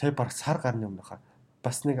ч гэж сая бараг сар гарны өмнө хаа.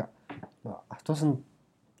 Бас нэг автобусанд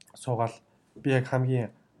суугаал би яг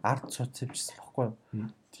хамгийн ард сууц явчихсан байхгүй юу.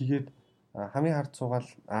 Тэгээд хамгийн ард суугаал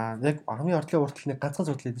яг хамгийн ордлын уртл нэг ганцхан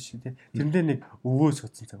судлаад шүү дээ. Тэрэндээ нэг өвөө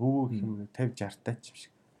суудсан цаа. Өвөө гэх юм 50 60 таач юм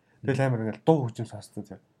шиг. Тэгэл амар ингээл дуу хөгжим сонссон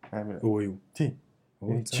цаа. Амар өвөө юу. Тий.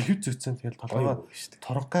 Чихв зөцсөн тэгэл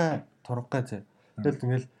толгоо торгой цаа. Тэгэл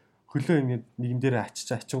ингээл хөлөө ингээд нэгэн дээр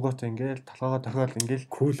ачингуутай ингээл толгоогоо тохиол ингээл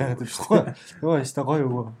кул байгаад байхгүй. Нөгөө яста гоё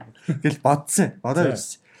өвөө. Тэгэл бодсон. Бодоо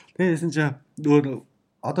ирсэн. Тэгээсэн чи нөгөө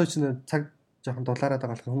одоо чинь цаг жоохон дулаараад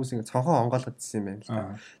байгаа хүмүүс ингэ цонхоо онгойлгодсон юм байна л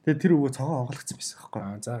да. Тэгээд тэр өвөө цонхоо онгойлгоцсон байсан байхгүй.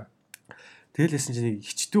 За. Тэгэл ясэн чинь нэг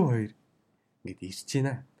хичтүү хоёр ингэ ирж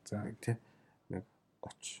байна. За тий. Нэг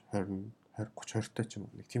 30 20 30 20 та ч юм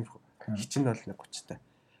уу нэг тиймэрхүү. Хичин бол нэг 30 та.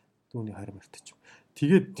 Дүүний 20 морьтой ч юм.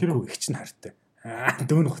 Тэгээд тэр хичин хартай.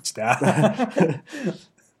 Дүүн 30 та.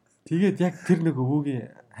 Тэгээд яг тэр нэг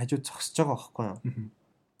өвөөгийн хажууд зогсож байгаа байхгүй юу.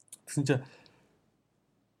 Тэгсэн чинь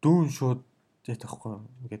дүүн шууд яах байхгүй юу.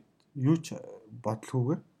 Ингээд юу ч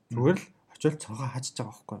бодлохгүйгээр зүгээр л очил цонхоо хажиж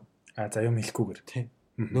байгаа байхгүй юу. За юм хэлэхгүйгээр. Тийм.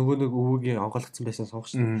 Нөгөө нэг өвөөгийн онгойлгоцсон байсан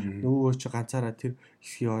суугч. Нөгөө чи ганцаараа тэр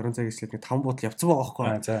хэсгийн орон зайг эслээд нэг 5 буудал явцсан байгаа байхгүй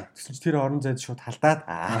юу. Тэгсэн чи тэр орон зайд шууд халдаад.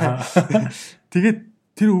 Тэгээд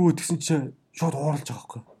тэр өвөө тэгсэн чи шууд ууралж байгаа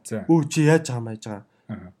байхгүй юу. Өө чи яаж байгаа маяж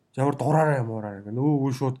байгаа. Ямар дураараа муураа гэх нөгөө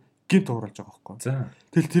өвөө шууд гинт ууралж байгаа байхгүй юу.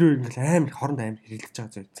 Тэгэл тэр үеийг ингээл амар хоронд амар хэрэлдэж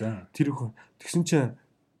байгаа зөө. Тэр хүн тэгсэн чи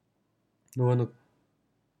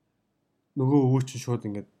нөгөө өвөө чинь шууд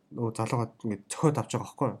ингээд нөгөө залуугаад ингээд цохиод авч байгаа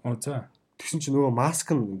байхгүй юу. За. Тэгсэн чинь нөгөө маск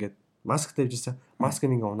нь ингээд маск тавьж ирсэн. Маск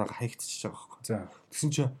нь ингээд унаага хаягдчихж байгаа байхгүй. За. Тэгсэн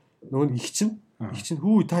чинь нөгөө нэг их чинь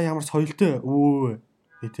хүү та ямар соёлтой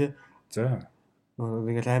өвөө тий. За. Нөгөө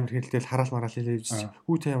ингээд амар хэлдэл хараал мараал хэлээвж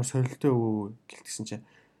хүү та ямар соёлтой өвөө гэлтгсэн чинь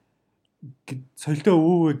соёлтой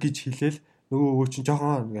өвөө гэж хэлээл нөгөө өвөө чинь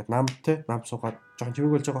жоохон ингээд нам суугаад жоохон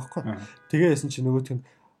чимэг болж байгаа байхгүй. Тэгээ яасан чинь нөгөөт нь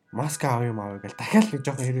маск аав юм аа гэл дахиад нэг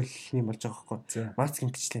жоохон хэрүүлэх юм болж байгаа байхгүй. Маск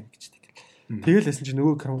ингэчлээ гэж тэгэл. Тэгэл ясан чи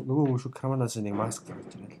нөгөө өвшөө карманаас нэг маск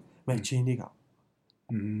гэж ирэл. Мэн чи энийг ав.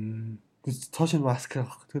 Цоошин маск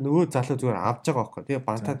авах. Тэгээ нөгөө залуу зүгээр авж байгаа байхгүй. Тэгээ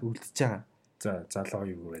бантаад үлдчихэж байгаа. За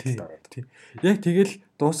залуу юу вэ дараад. Яг тэгэл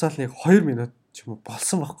дуусаал нэг 2 минут ч юм уу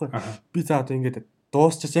болсон байхгүй. Би за одоо ингээд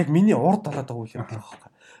дуусчих яг миний урд талаад байгаа үйл явдал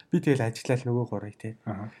байхгүй. Би тэгэл ажиллаад нөгөө гурыг тий.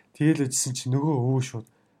 Тэгэл үжсэн чи нөгөө өвөө шууд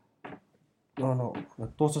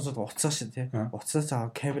дуусаад уцаа шин тий. Уцаас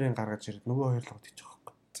камерын гаргаж ирээд нөгөө хоёр л удаж байгаа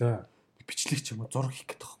байхгүй. За бичлэг ч юм уу зураг хийх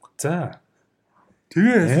гэдэг байхгүй. За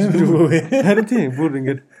тэгээ харин тийм бүр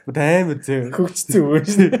ингээд амар зөө хөгжсөн өвөө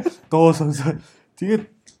шин. Дуу сонсоо. Тэгээд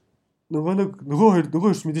нөгөө хоёр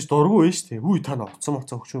мэдээж дурггүй байж тий. Үгүй та уцсан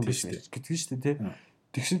өгчөн биш гэдэг шүү дээ тий.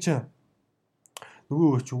 Тэгсэн чинь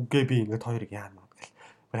нөгөө өвч үгээ би ингээд хоёрыг яана гэл.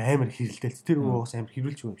 Амар хэрэлдээл. Тэр өвөө бас амар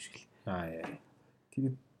хэрүүлж байгаа юм шиг л. Яа.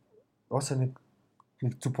 Тэгээд уусаа нэг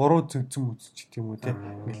зүг буруу зөгцөн үзчих юм уу те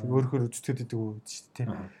ингээл өөрөөр үзтгэд идэг үү шүү дээ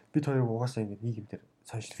те бид хоёрыг угаасаа ингээд нийгэмдэр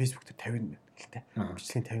сошиал фейсбુક дээр 50 байна гэлтэй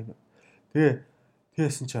бичлэгийн 50 байна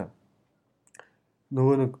тэгээсэн чи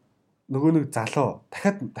нөгөө нэг залуу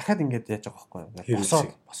дахиад ингээд яаж байгаа байхгүй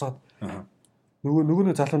босоод нөгөө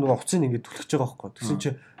нэг залуу нөгөө уцыг ингээд түлхэж байгаа байхгүй тэгсэн чи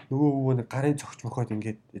нөгөө нэг гарын цогч мөхөд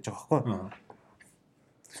ингээд яаж байгаа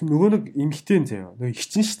байхгүй нөгөө нэг эмхтэн заяа нөгөө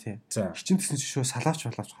хичин штэ хичин гэсэн чи шууд салаач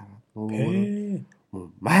болооч гараад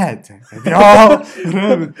маа яа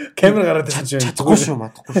камер гараад ирж байгаа чадахгүй шүү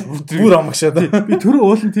бүр амгшаад би тэр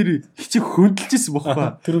уулын тэр хичиг хөндлөж исэн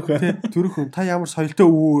бохоо тэрхэн та ямар соёлтой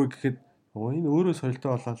өвөө гэхэд энэ өөрөө соёлтой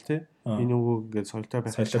болоо тий энэ өвөө ингээд соёлтой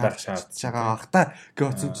байх шаардж байгаа ах та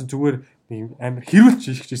гэсэн чинь зүгээр амар хэрүүлж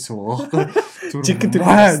шишгэж исэн бохоо зүгээр тэр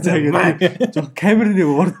жоо камерны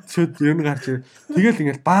урд шууд ер нь гарч тэгэл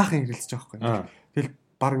ингээд баахан хэрэлцэж байгаа байхгүй тэгэл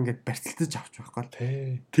баг ингээд барьцалтаж авч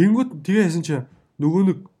байхгүй тэнгүүд тэгээ яасан чи нөгөө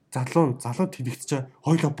нэг залуу тэлэгдэж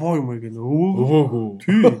хойлоо боо юм гэнэ өвөөгөө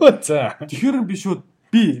тий за тэгэхээр би шууд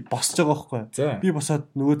би босч байгаа байхгүй би босоод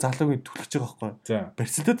нөгөө залуугийн түлхэж байгаа байхгүй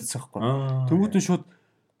барьцалтаад байсан байхгүй тэнгүүд нь шууд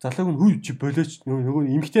залууг нь хүй чи болооч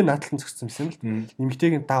нөгөө эмгтэй наадталтан зогссон юм л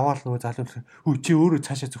эмгтэйг даваал нөгөө залуу хүй чи өөрөө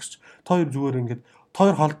цаашаа зогсож та хоёр зүгээр ингээд та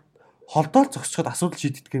хоёр холдоол зогсоход асуудал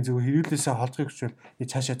шийддэг зүгээр хэрүүлээсээ холдохыг хүсвэл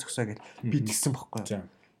цаашаа зогсоо гэж би тэгсэн байхгүй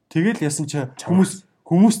тэгэл ясан чи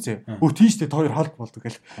хүмүүс зэ тийштэй та хоёр холд болдог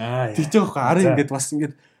гэл тэгж байгаа байхгүй арын ингээд бас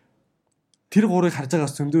ингээд тэр гурыг харж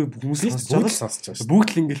байгаас зөндөө хүмүүс сонсож байгаа бүгд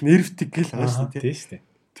л ингээд нервтик гэл байгаа шүү дээ тийм шүү дээ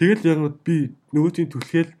тэгэл яг би нөгөөтийн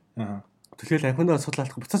түлхэл анхнаа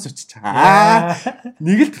судлаалах буцаас очиж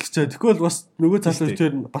нэг л төлчөө тэгвэл бас нөгөө залуу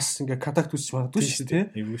тэр бас ингээд контакт үүсч магадгүй шүү дээ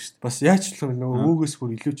тийм бас яаж ч нөгөө өвгөөс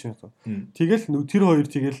бүр илүү ч юм тэгэл тэр хоёр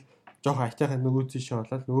тэгэл жоохон айтайхан нөгөө тийшээ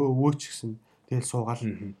болоод нөгөө өвөөч гэсэн тэгэл суугаал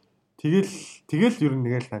Тэгэл ер нь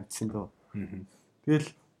нэгэл намцсан дөө. Тэгэл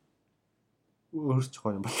өөрч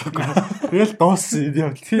гоё юм болоо. Тэгэл дууссан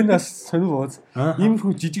юм. Тэр нас сонир ууз. Ийм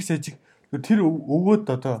хүн жижиг сажиг тэр өвгөөд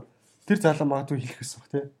одоо тэр залуу магадгүй хэлэх гэсэн баг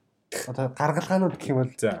тий. Одоо гаргалгаанууд гэх юм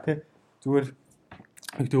бол тий. Зүгээр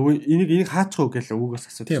энийг хаачих уу гэж өвгөөс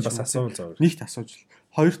асууж. Тийм бас асуувал зөв. Нэгт асууж.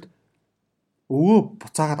 Хоёрт өвөө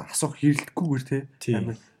буцаагаад асуух хэрэлдэггүйгээр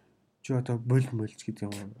тий. Чи одоо болж гэдэг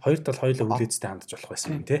юм. Хоёрт бол хоёулаа үлээцтэй хандж болох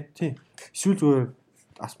байсан юм тий. Тийм. Эсвэл зүгээр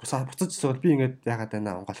буцаж эсвэл би ингээд яагаад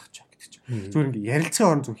байна онгойлгох ч гэдэг чинь. Зүгээр ингээд ярилцсан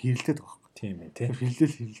орон зүг хэрэлдээд байгаа байхгүй. Тийм ээ тий.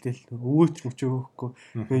 Хэрэлдээл өвөөч мөч өгөхгүй.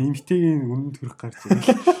 Эмгтэйгийн үнэнд хүрэх гарч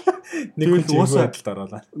ирэл. Нэг хүн уусаад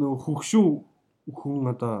дараалаа. Нөгөө хөгшүү хүн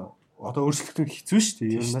одоо өөрчлөлтөнд хэцүү шүү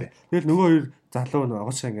дээ. Юм байна. Тэгэл нөгөө хоёр залуу нөгөө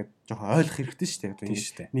агуулшаа ингээд жоохон ойлгох хэрэгтэй шүү дээ.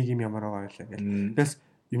 Одоо нэг юм ямар байгаа байлаа гэх. Тэгээс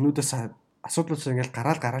юмнуудаас асуудлууд ингээл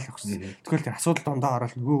гараал өгсөн. Тэгвэл тэр асуудал дондоо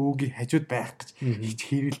ороод нөгөө өвгийн хажууд байх гэж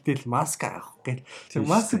хэрэлдээл маск авах гэж. Тэр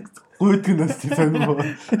маск гойдг нь бас сонирхоо.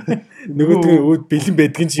 Нөгөөдгөө өөд бэлэн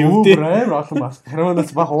байдгийн чи юу дээ. Амар олон маск.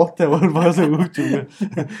 Коронавирус баг уутай багасаа өгч өгөө.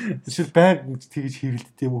 Жишээл байг тэгж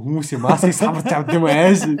хэрэлддэг юм хүмүүсийн маскыг самарч авд юм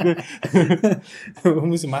ааш.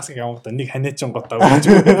 Хүмүүсийн маскыг авах та нэг ханиачин готоо өгч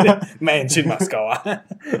өгөө. Мэн чи маск аваа.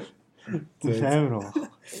 Тэр амар уу.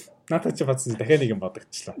 Надад чи бацсан дахиад нэг юм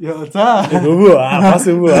бодогдчихлоо. Яа за. Өвөө бас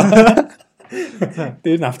өвөө.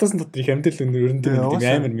 Тэр нь автобусанд дотор их амьдрал өнөр өрөндөө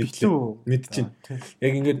амар мэдчихэв.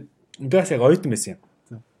 Яг ингээд бас яг оюутан байсан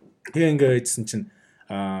юм. Тэгээ ингээд байжсэн чинь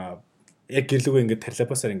яг гэрлүүгээ ингээд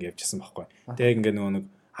тарлабасаар ингээд явчихсан байхгүй. Тэгээ яг ингээд нөгөө нэг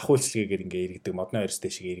ахуулчлагээр ингээд иргэдэг модны ойрс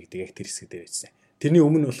дэшиг иргэдэг яг тэр хэсэг дээр байжсэн. Тэрний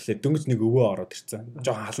өмнө болохоор дөнгөж нэг өвөө ороод ирсэн.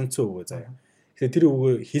 Жохон халанцсан өвөө заяа. Тэгээ тэр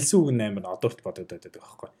өвөө хэлсэн үг нь амар одоорт бодогдоод байдаг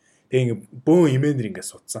байхгүй. Тэгээ ингээ бөөн имэнэр ингээ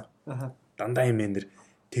суудсан. Дандаа имэнэр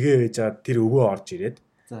тэгээ байж байгаа тэр өвөө орж ирээд.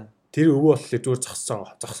 Тэр өвөө болохоор зүгээр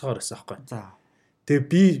зогсоогоор байсан байхгүй. Тэгээ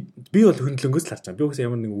би бол хөндлөнгөөс л харж байгаа. Би үгүйс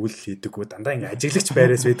ямар нэг үйл хийдэггүй дандаа ингээ ажиглагч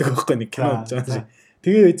байраас байдаг байхгүй нэг кино болж байгаа шиг.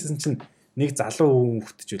 Тэгээ байжсэн чинь нэг залуу хүн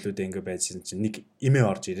хөтжүүлүүдээ ингээ байжсэн чинь нэг имээ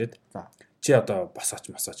орж ирээд. Чи одоо босооч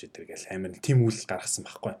идэр гэл амар тийм үйл гаргасан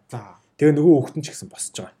байхгүй. Тэгээ нөгөө хүүхдэн ч гэсэн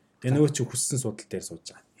босож байгаа. Тэгээ нөгөө чи хүссэн судал дээр сууж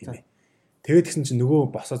байгаа. Имээ. Тэгээд гисэн чинь нөгөө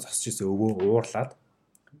босоо зогсож исэн өвөө уурлаад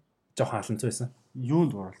жоохон халанц байсан.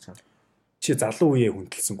 Юунд уурлаж байгаа? Чи залуу үеэ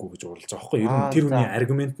хүндэлсэнгүй гэж уурлаж байгаа байхгүй юу? Ер нь тэр хүний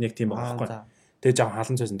аргумент нь яг тийм байгаа байхгүй. Тэгээд жоохон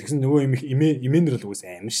халанц байсан. Тэгсэн нөгөө имэнэр л үгүйс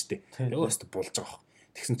амар штэ. Нөгөөс болж байгаа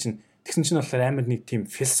байхгүй. Тэгсэн чинь болохоор амар нэг тийм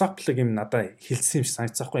философик юм надад хэлсэн юм шиг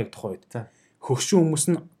санагдсан байхгүй яг тухайн үед. Хөгшин хүмүүс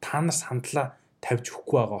нь та нар сандлаа тавьж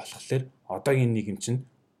өгөхгүй байгаа болохоор одоогийн нийгэм чинь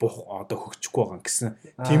бух одоо хөгжихгүй байгаа гэсэн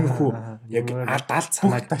тиймэрхүү яг алт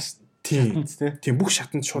санаа тийм бүх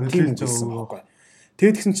шатанд шууд тийм үг хэлсэн байхгүй.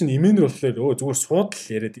 Тэгээд тэгсэн чинь имэнэр болохоор зүгээр суудл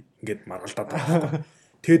яриад ингээд маргалдаад байгаа.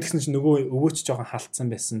 Тэгээд тэгсэн чинь нөгөө өвөөч жоохон халтсан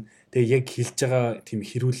байсан. Тэгээ яг хэлж байгаа тийм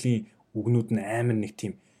хэрүүлийн үгнүүд нь амар нэг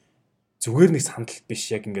тийм зүгээр нэг сандал биш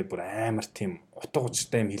яг ингээд бүр амар тийм утга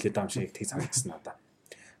учиртай юм хэлээд байгаа юм шиг тийг санагдсан надаа.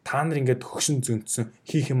 Та нар ингээд хөгшин зөнцсөн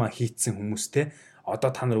хийх юма хийцэн хүмүүстэй одоо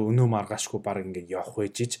та нар өнөө маргаашгүй баг ингээд явах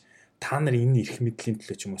байжиж та нар энэ эрх мэдлийн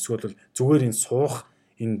төлөө ч юм уу эсвэл зүгээр энэ суух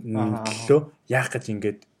энэ төлөө яах гэж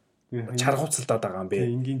ингээд чаргууцалдаад байгаа юм бэ?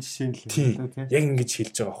 Энгийн жишээ нь л тийм. Яг ингэж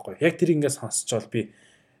хэлж байгаа байхгүй. Яг тэр ингээд сонсчвол би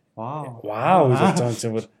вау гэж бодож байгаа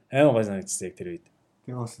юм амар гой санагдчихсан яг тэр үед.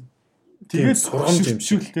 Тэгээд сургамж юм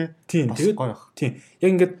шиг л тийм. Тэгээд тийм. Яг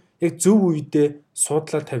ингээд яг зөв үедээ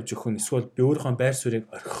суудлаа тавьж өгөх нь эсвэл би өөрийнхөө байр суурийг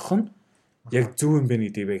орхих нь яг зөв юм байна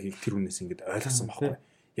гэдгийг тэр хүнээс ингээд ойлгосон байхгүй.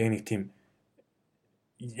 Яг нэг тийм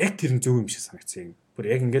яг тэр нь зөв юм шиг санагдсан юм. Бүр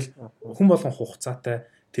яг ингээд хүн болгон хугацаатай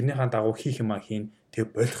тэрнийхээ дагуу хийх юмаа хийн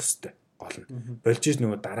тэг болох хэвээр гол нь. Болж иж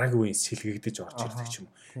нөгөө дараагийн үеийн сэлгэгдэж орж ирдэг ч юм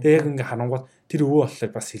уу. Тэгээ яг ингээд харангуут тэр өвөө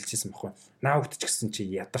болохоор бас хэлчихсэн байхгүй. Наавд ч гэсэн чи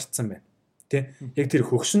ядарсан байна. Тэ? Яг тэр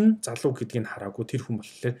хөгшин залуу гэдгийг хараагүй тэр хүн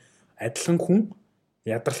болохоор адилхан хүн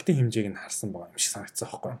ядралтын хэмжээг нь харсан байгаа юм шиг санагдсан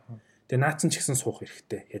байхгүй. Тэгээ наац нь ч гэсэн суух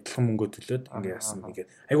хэрэгтэй. Адилхан мөнгөө төлөөд ингээд яасан ингээд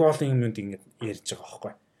айгүй олон юмнууд ингээд ярьж байгаа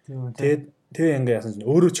байхгүй. Тэгээ ингээд яасан чинь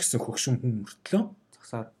өөрөө ч гэсэн хөгшин хүн мөртлөө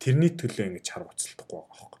тэрний төлөө ингэж чар буцалдахгүй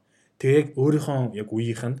байгаа байхгүй. Тэгээ яг өөрийнхөө яг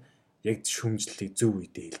үеийнхэнд яг шүмжлэлийг зөв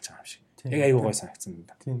үедээ хэлж байгаа юм шиг. Яг аюу гой санагдсан юм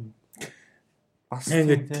да. Тийм. Бас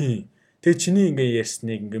ингээд тийм. Тэгээ чиний ингээд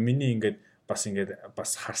ярьсныг ингээд миний ингээд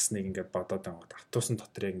бас харсныг ингээд бодоод байгаа. Атуусанд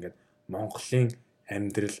дотор яг ингээд Монголын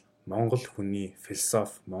амьдрал, Монгол хүний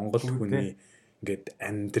философи, Монгол хүний ингээд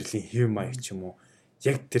амьдралын хэв маяг ч юм уу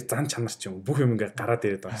яг тэр зан чанар ч юм бүх юм ингээд гараад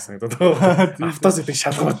ирээд байгаа санагдаад байгаа. Автобус гэдэг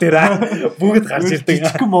шалгуур дээр бүгд гарч ирдэг.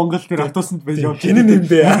 Жижиг Монгол тэр автобусанд байж явж гинэн юм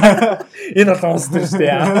бэ. Энэ олон улс дээр шүү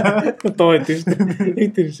дээ. Доо байдаг шүү дээ.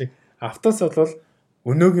 Яг тэр шиг. Автобус бол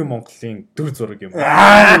өнөөгийн Монголын дүр зураг юм.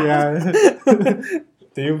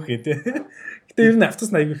 Тэг юм хийдэ. Гэтэ ер нь автобус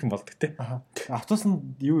аягүй их юм болдог те.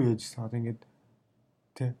 Автобусанд юу яаж саад ингээд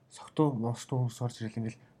Тэ согтуу мостуу хүмүүс орж ирэл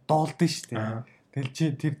ингээл дуулдсан шүү дээ. Тэгэл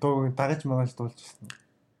чи тэр дууг дагаж магаж дуулж ирсэн.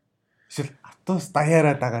 Эсвэл автобус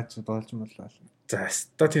даяараа дагаад дуулж мөлөө. За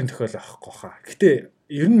ста тийм тохиол авахгүй хаа. Гэтэ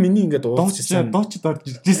ер нь миний ингээд дуучид орж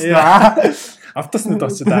иржсэн. Автобусны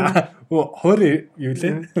дуучид хойр юу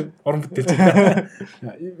лээ? Орон бүтээлч.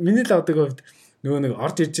 Миний л авдаг хувьд нөгөө нэг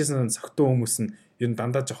орж иржсэн согтуу хүмүүс нь ер нь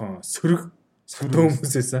дандаа жоохон сөрөг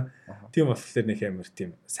хүмүүс байсан. Тийм болохоор нэг амар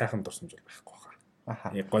тийм сайхан дурсамж байхгүй хаа.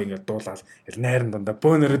 Гой ингээд дуулаад найран дандаа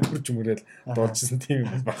бөөнөрөө төрж мөрөөл дуулжсэн тийм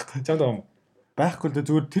юм байхгүй. Чамд байгаа юм. Байхгүй л да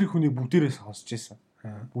зүгээр тэр хүний бүгдээрээ сонсч байсан.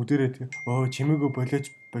 Бүгдээрээ тийм чимээгөө болооч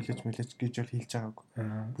гэж бол хэлж байгаагүй.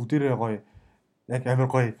 Бүгдээрээ гоё яг амар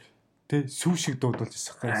гоё тэ сүү шиг дуудулж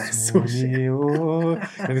байсан юм. Сүү шиг.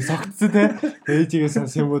 Яг согтсон тэ ээжигээ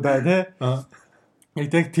сонс юм уу да тэ.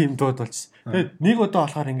 Яг тийм дуудулж. Тэгээд нэг удаа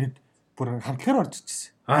болохоор ингээд бүр хамтлагаар орж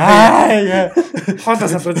ирчихсэн. Хоолоо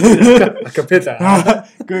салгаж ирсэн. Акапела.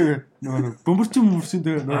 Нөгөө бөмбөрчин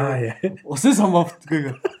тэгээ усын самбавт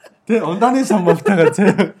гээ. Тэ ундааны самбавтайгаа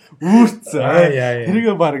зэ үүрцэн.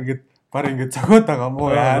 Тэргээ баг ингээд цохиод байгаа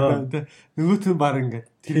мó яа тэ. Нөгөөт нь баг ингээд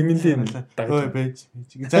тэрминлийн дагаж байж.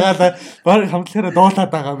 Загаалаа баг хамтлагаараа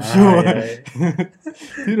дуулаад байгаа юм шүү.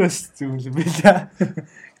 Тэр бас зүйл юм билаа.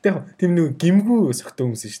 Гэтэ тийм нэг гимгүү согтоо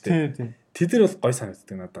хүмүүс шүү дээ. Тийм. Тэд нар бол гой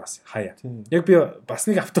санагддаг надад бас хаяа. Яг би бас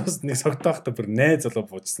нэг автобус нэг согтоохтой бүр найз болоо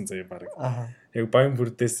буужсан заяа баг. Яг баян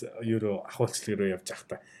бүрдээс ерөө ахуулчлал руу явж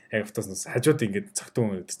байхдаа яг автобуснаас хажууд ингээд цогтоо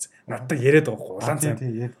мөрөдсөн. Надад яриад байгаа хөө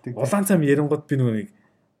улаан цам ярингууд би нөгөө нэг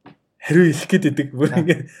хариу хэлэх гээд идэг. Бүр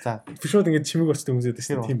ингээд бишүүд ингээд чимэг очтой хүмүүс байдаг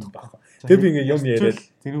шүү дээ. Тийм байхгүй. Тэгээ би ингээд юм яриад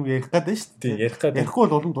тэр юм ярих гээд шүү дээ. Ярихгүй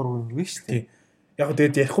бол олон дургүй юм шүү дээ. Яг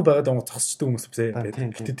тэгээд ярихгүй байгаад байгаа цогцчдаг хүмүүс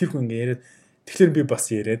байсан. Гэтэ тэр хүн ингээд яриад тэгэхээр би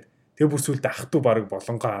бас яриад тэгээ бүр сүлд ах トゥ баг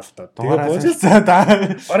болонгоо алдаа. Тэгээ буужсан да.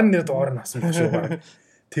 Барин нэр дугаар нь асан баг шүү баг.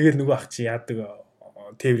 Тэгэл нөгөө ах чи яадаг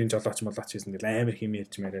тээврийн жолооч молооч гэсэн тэгэл амар хим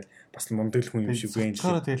ярьж мээрэл бас мундаг хүн юм шиг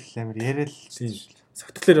байна. Тэгэл амар яриад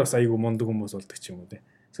согтглоор бас айгүй мундаг хүмүүс болдог ч юм уу те.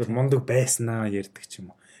 Эсвэл мундаг байснаа ярьдаг ч юм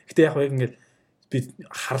уу. Гэтэ яг ингээд би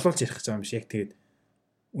харлуулж ярих гэж байгаа юм шиг яг тэгээд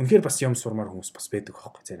үнэхээр бас юм сурмаар хүмүүс бас байдаг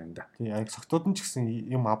байхгүй заримдаа. Тийм яг согтууд нь ч гэсэн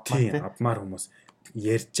юм авмаар те. Авмаар хүмүүс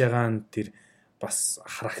ярьж байгаа нь тэр бас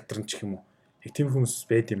характер нь ч юм уу. Яг тийм хүмүүс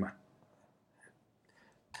байд юм аа.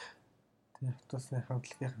 Тийм автобусны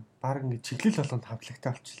хамтлагийн баг ингэ чиглэл болгонд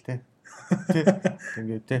хамтлагтай болчихл те.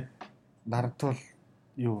 Ингээ те. Нарантуул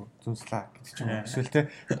юу зүнслаа гэдэг ч юм уу. Эсвэл те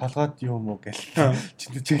толгойд юм уу гэл.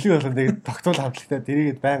 Чиглэл болгонд ингэ тогтвол хамтлагтай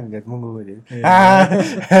дэрийгэд баян ингээд мөнгө өгöd.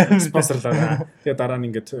 Спонсорлаа. Тэгээ дараа нь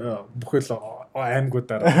ингээд бүхэл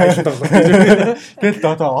аймагуудаар аялалдаг болчихсон.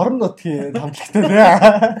 Тэгэл одоо орон нутгийн хамтлагтай те.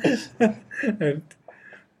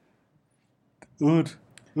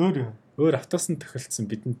 Өөр автобусанд тохиолдсон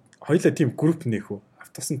бидэнд хоёулаа тийм групп нээх үү?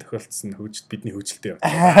 Автобусанд тохиолдсон хөгжид бидний хөгжилтэй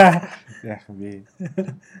яваа. Яах юм бэ?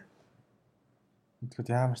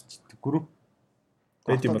 Тэгвэл ямар ч групп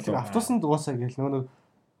байд юм болов. Автобусанд угаасаа гэл нөгөө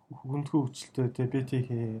хүндхүү хөгжилтэй те BT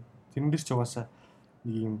тэрэн дээр ч угаасаа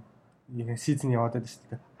нэг юм сизон яваад байдаг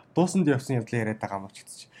шүү дээ. Автобусанд явсан явдлаа яриад байгаа юм ч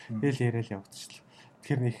гэсэн. Тэгэл яриад явагдчихлаа.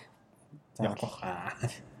 Тэгэхээр нэг явах хаа.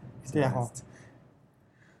 Тэг яг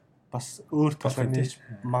бас өөр толгойн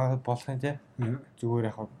болох юм тий. Зүгээр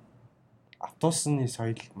яг автобусны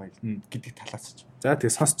соёл маяг гэдэг талаас ч. За тэгээ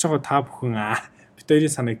сонсож байгаа та бүхэн бид хоёрын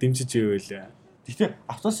санааг дэмжиж ивэл. Гэхдээ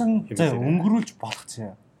автобусын заа өнгөрүүлж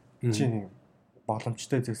болгоцсон юм. Чи нэг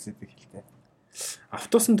боломжтой зүйлсүүдийг хэлтэй.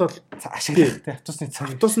 Автобусанд бол ашиглах тий автобусны цаг.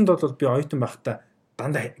 Автобусанд бол би оюутан байхдаа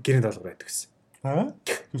дандаа гэрийн даалга байдаг гэсэн.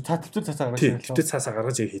 Та төвчөө цаасаа гаргаж ирсэн. Төвчөө цаасаа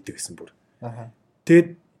гаргаж яг хийдэг гэсэн бүр.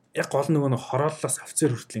 Тэгээд яг гол нөгөө хорооллоос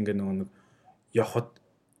офицер хүртэл ингээ нөгөө явахад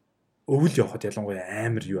өвөл явахад ялангуяа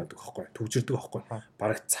амар юу яадаг аахгүй төгжирдэг аахгүй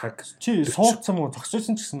бараг цаг чи суудсан мó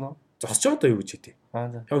зогсчихсон ч гэсэн нөө зогсож байгаа даа юу гэж хэлээ.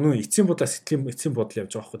 Яг нөгөө эцсийн бодлоо сэтгэлийн эцсийн бодол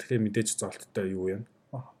явж байгаа аахгүй тэгэхээр мэдээж зоолттой юу юм.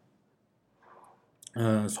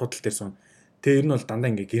 Судал дээр сон. Тэгээ ер нь бол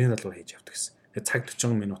дандаа ингээ гэрийн даалгавар хийж явдаг гэсэн. Тэгээ цаг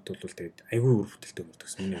 40 минут бол тэгээд айгүй үр бүтэлтэй өнгөрдөг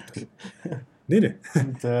гэсэн миний бодлоо. Нэрэ.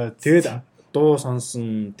 Тэгээд дуу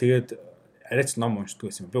сонсон тэгээд арайч ном уншдаг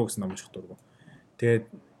байсан юм. Би угс ном унших дургу. Тэгээд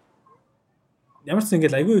ямар ч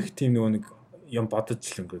ингээл айгүй их тийм нэг юм бодож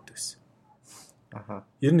л өнгөрөөд байсан.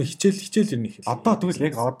 Ер нь хичээл ер нь их. Одоо тэгвэл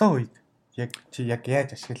яг одоо үед яг чи яг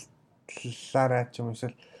яаж ашиглалаараа ч юм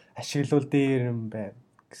эсвэл ашиглуул дээр юм байна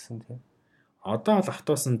гэсэн тийм. Одоо л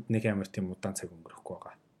автобусанд нэг амар тийм удаан цаг өнгөрөхгүй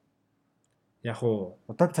байгаа. Яг уу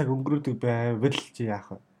удаан цаг өнгөрөөдөг байвал чи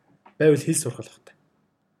яах вэ? Байвал хэл сурах хэрэгтэй.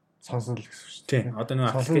 Сонсон л гэсэн шүү. Тийм. Одоо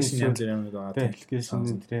нэг аппликейшн янз бүр юм байгаа. Тийм. Аппликейшн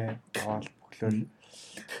нэрээ аваад бүхлөөл.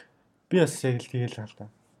 Би бас яг л тэгэл хаал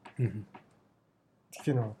та.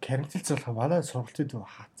 Тэгэхээр нөгөө карантинц болох манай сургалтын төв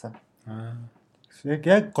хаацаа.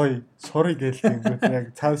 Яг гоё сурыг гэлтэй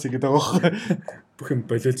яг цааш игээд байгаа байхгүй. Бүх юм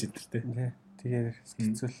болиулж идэртэй. Тэгээ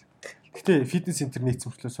хэцүүл. Гэтэ фитнес центр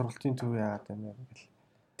нийцсэн мөртлөө сургалтын төв яагаад юм бэ гэл.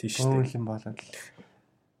 Тийш үү. Өөр юм болоод л.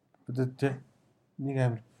 Одоо тэ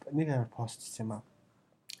нэг амир пост хийсэн юм аа.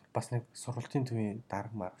 Бас нэг сургалтын төвийн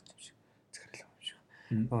дарга маргаж юм шиг захирлаа юм шиг.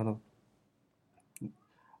 Нөгөө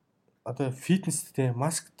одоо фитнестэй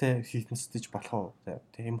масктай фитнестэйж болох уу?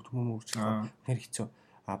 Тэ юм хүмүүс үржих нэр хэцүү.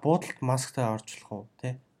 Буудалд масктай орж болох уу?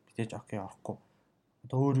 Тэ мэдээж окей орохгүй.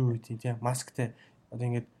 Одоо өөр юу гэдэг тийм масктай одоо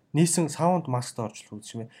ингээд нээсэн саунд масктай орж болох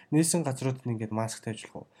үү юм. Нээсэн газруудад ингээд масктай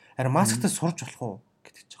ажиллах уу? Харин масктай сурж болох уу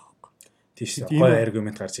гэдэг ч аахгүй. Тийш гоё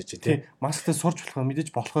аргумент гарч иж тий. Масктай сурж болох мэдээж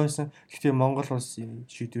болох байсан. Гэхдээ Монгол улс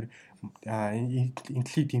шийдвэр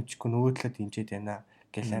энтлийг дэмжихгүй нөгөө талаа дэмжиж байна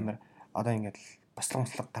гэл амир одоо ингээд баслаг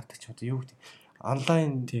гардаг ч одоо юу гэдэг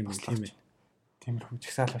онлайн тийм ээ. Тиймэрхүү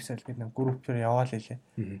чагсаал авсаал бид нэг группээр яваал хэлээ.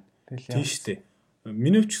 Тийм шүү дээ.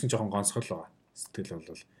 Миний ч гэсэн жоохон гонцгол байгаа. Сэтгэл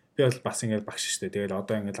бол би бол бас ингээд багш шүү дээ. Тэгэл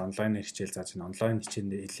одоо ингээд онлайнаар хичээл зааж байна. Онлайн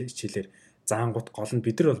хичээлээр заангууд гол нь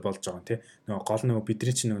бид нар бол болж байгаа юм тий. Нөгөө гол нөгөө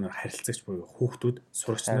бидний чинь нөгөө харилцагч буюу хүүхдүүд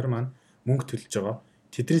сурагч нар маань мөнгө төлж байгаа.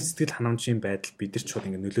 Тэдний сэтгэл ханамжийн байдал бид нар ч шууд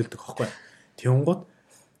ингээд нөлөөлдөг байхгүй. Тэнгууд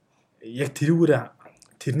яг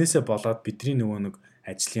тэрнээсээ болоод бидний нөгөө нэг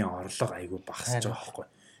ажлын орлого айгүй багасж байгаа байхгүй.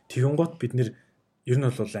 Тэнгууд бид нэр ер нь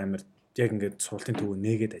бол амар яг ингээд суултын төвөө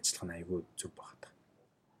нээгээд ажиллах нь айгүй зүг багт.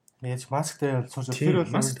 Яаж масктай бол сурч тэр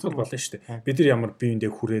бол масктай болно шүү дээ. Бид нар ямар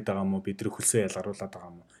биендээ хүрээд байгаа юм уу? Бид нар хөлсөө ялгаруулад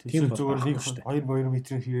байгаа юм уу? Тийм зүгээр нэг 2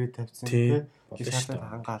 метрийн хэрэг тавьсан тийм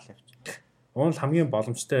хангаал явж. Уул хамгийн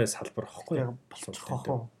боломжтой салбар واخгүй яг болчихох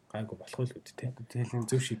уу? Гайгүй болох л үүд тийм. Тэгэл юм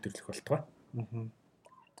зөв шийдвэрлэх болтугай.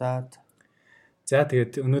 За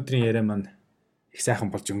тэгээд өнөөдрийн яриа маань их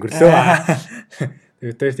сайхан болж өнгөрлөө.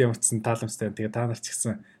 Тэгээд ямар ч сан тааламжтай. Тэгээд та нар ч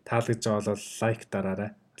гэсэн таалагдж байгаа бол лайк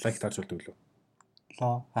дараарай. Лайк дарж болдог лөө.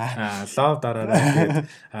 Лав дараарай. Тэгээд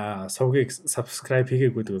сувгийг subscribe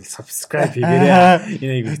хийгээгүй бол subscribe хийгээрэй.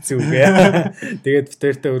 Энийг хэцүү үгүй. Тэгээд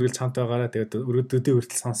битээртэй өргөл цаант байгаараа. Тэгээд өргөдүүдийн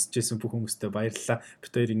хүртэл сонсч ирсэн бүх хүмүүстээ баярлалаа.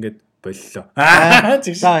 Битээр ингээд боллоо.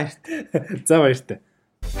 За баяртай.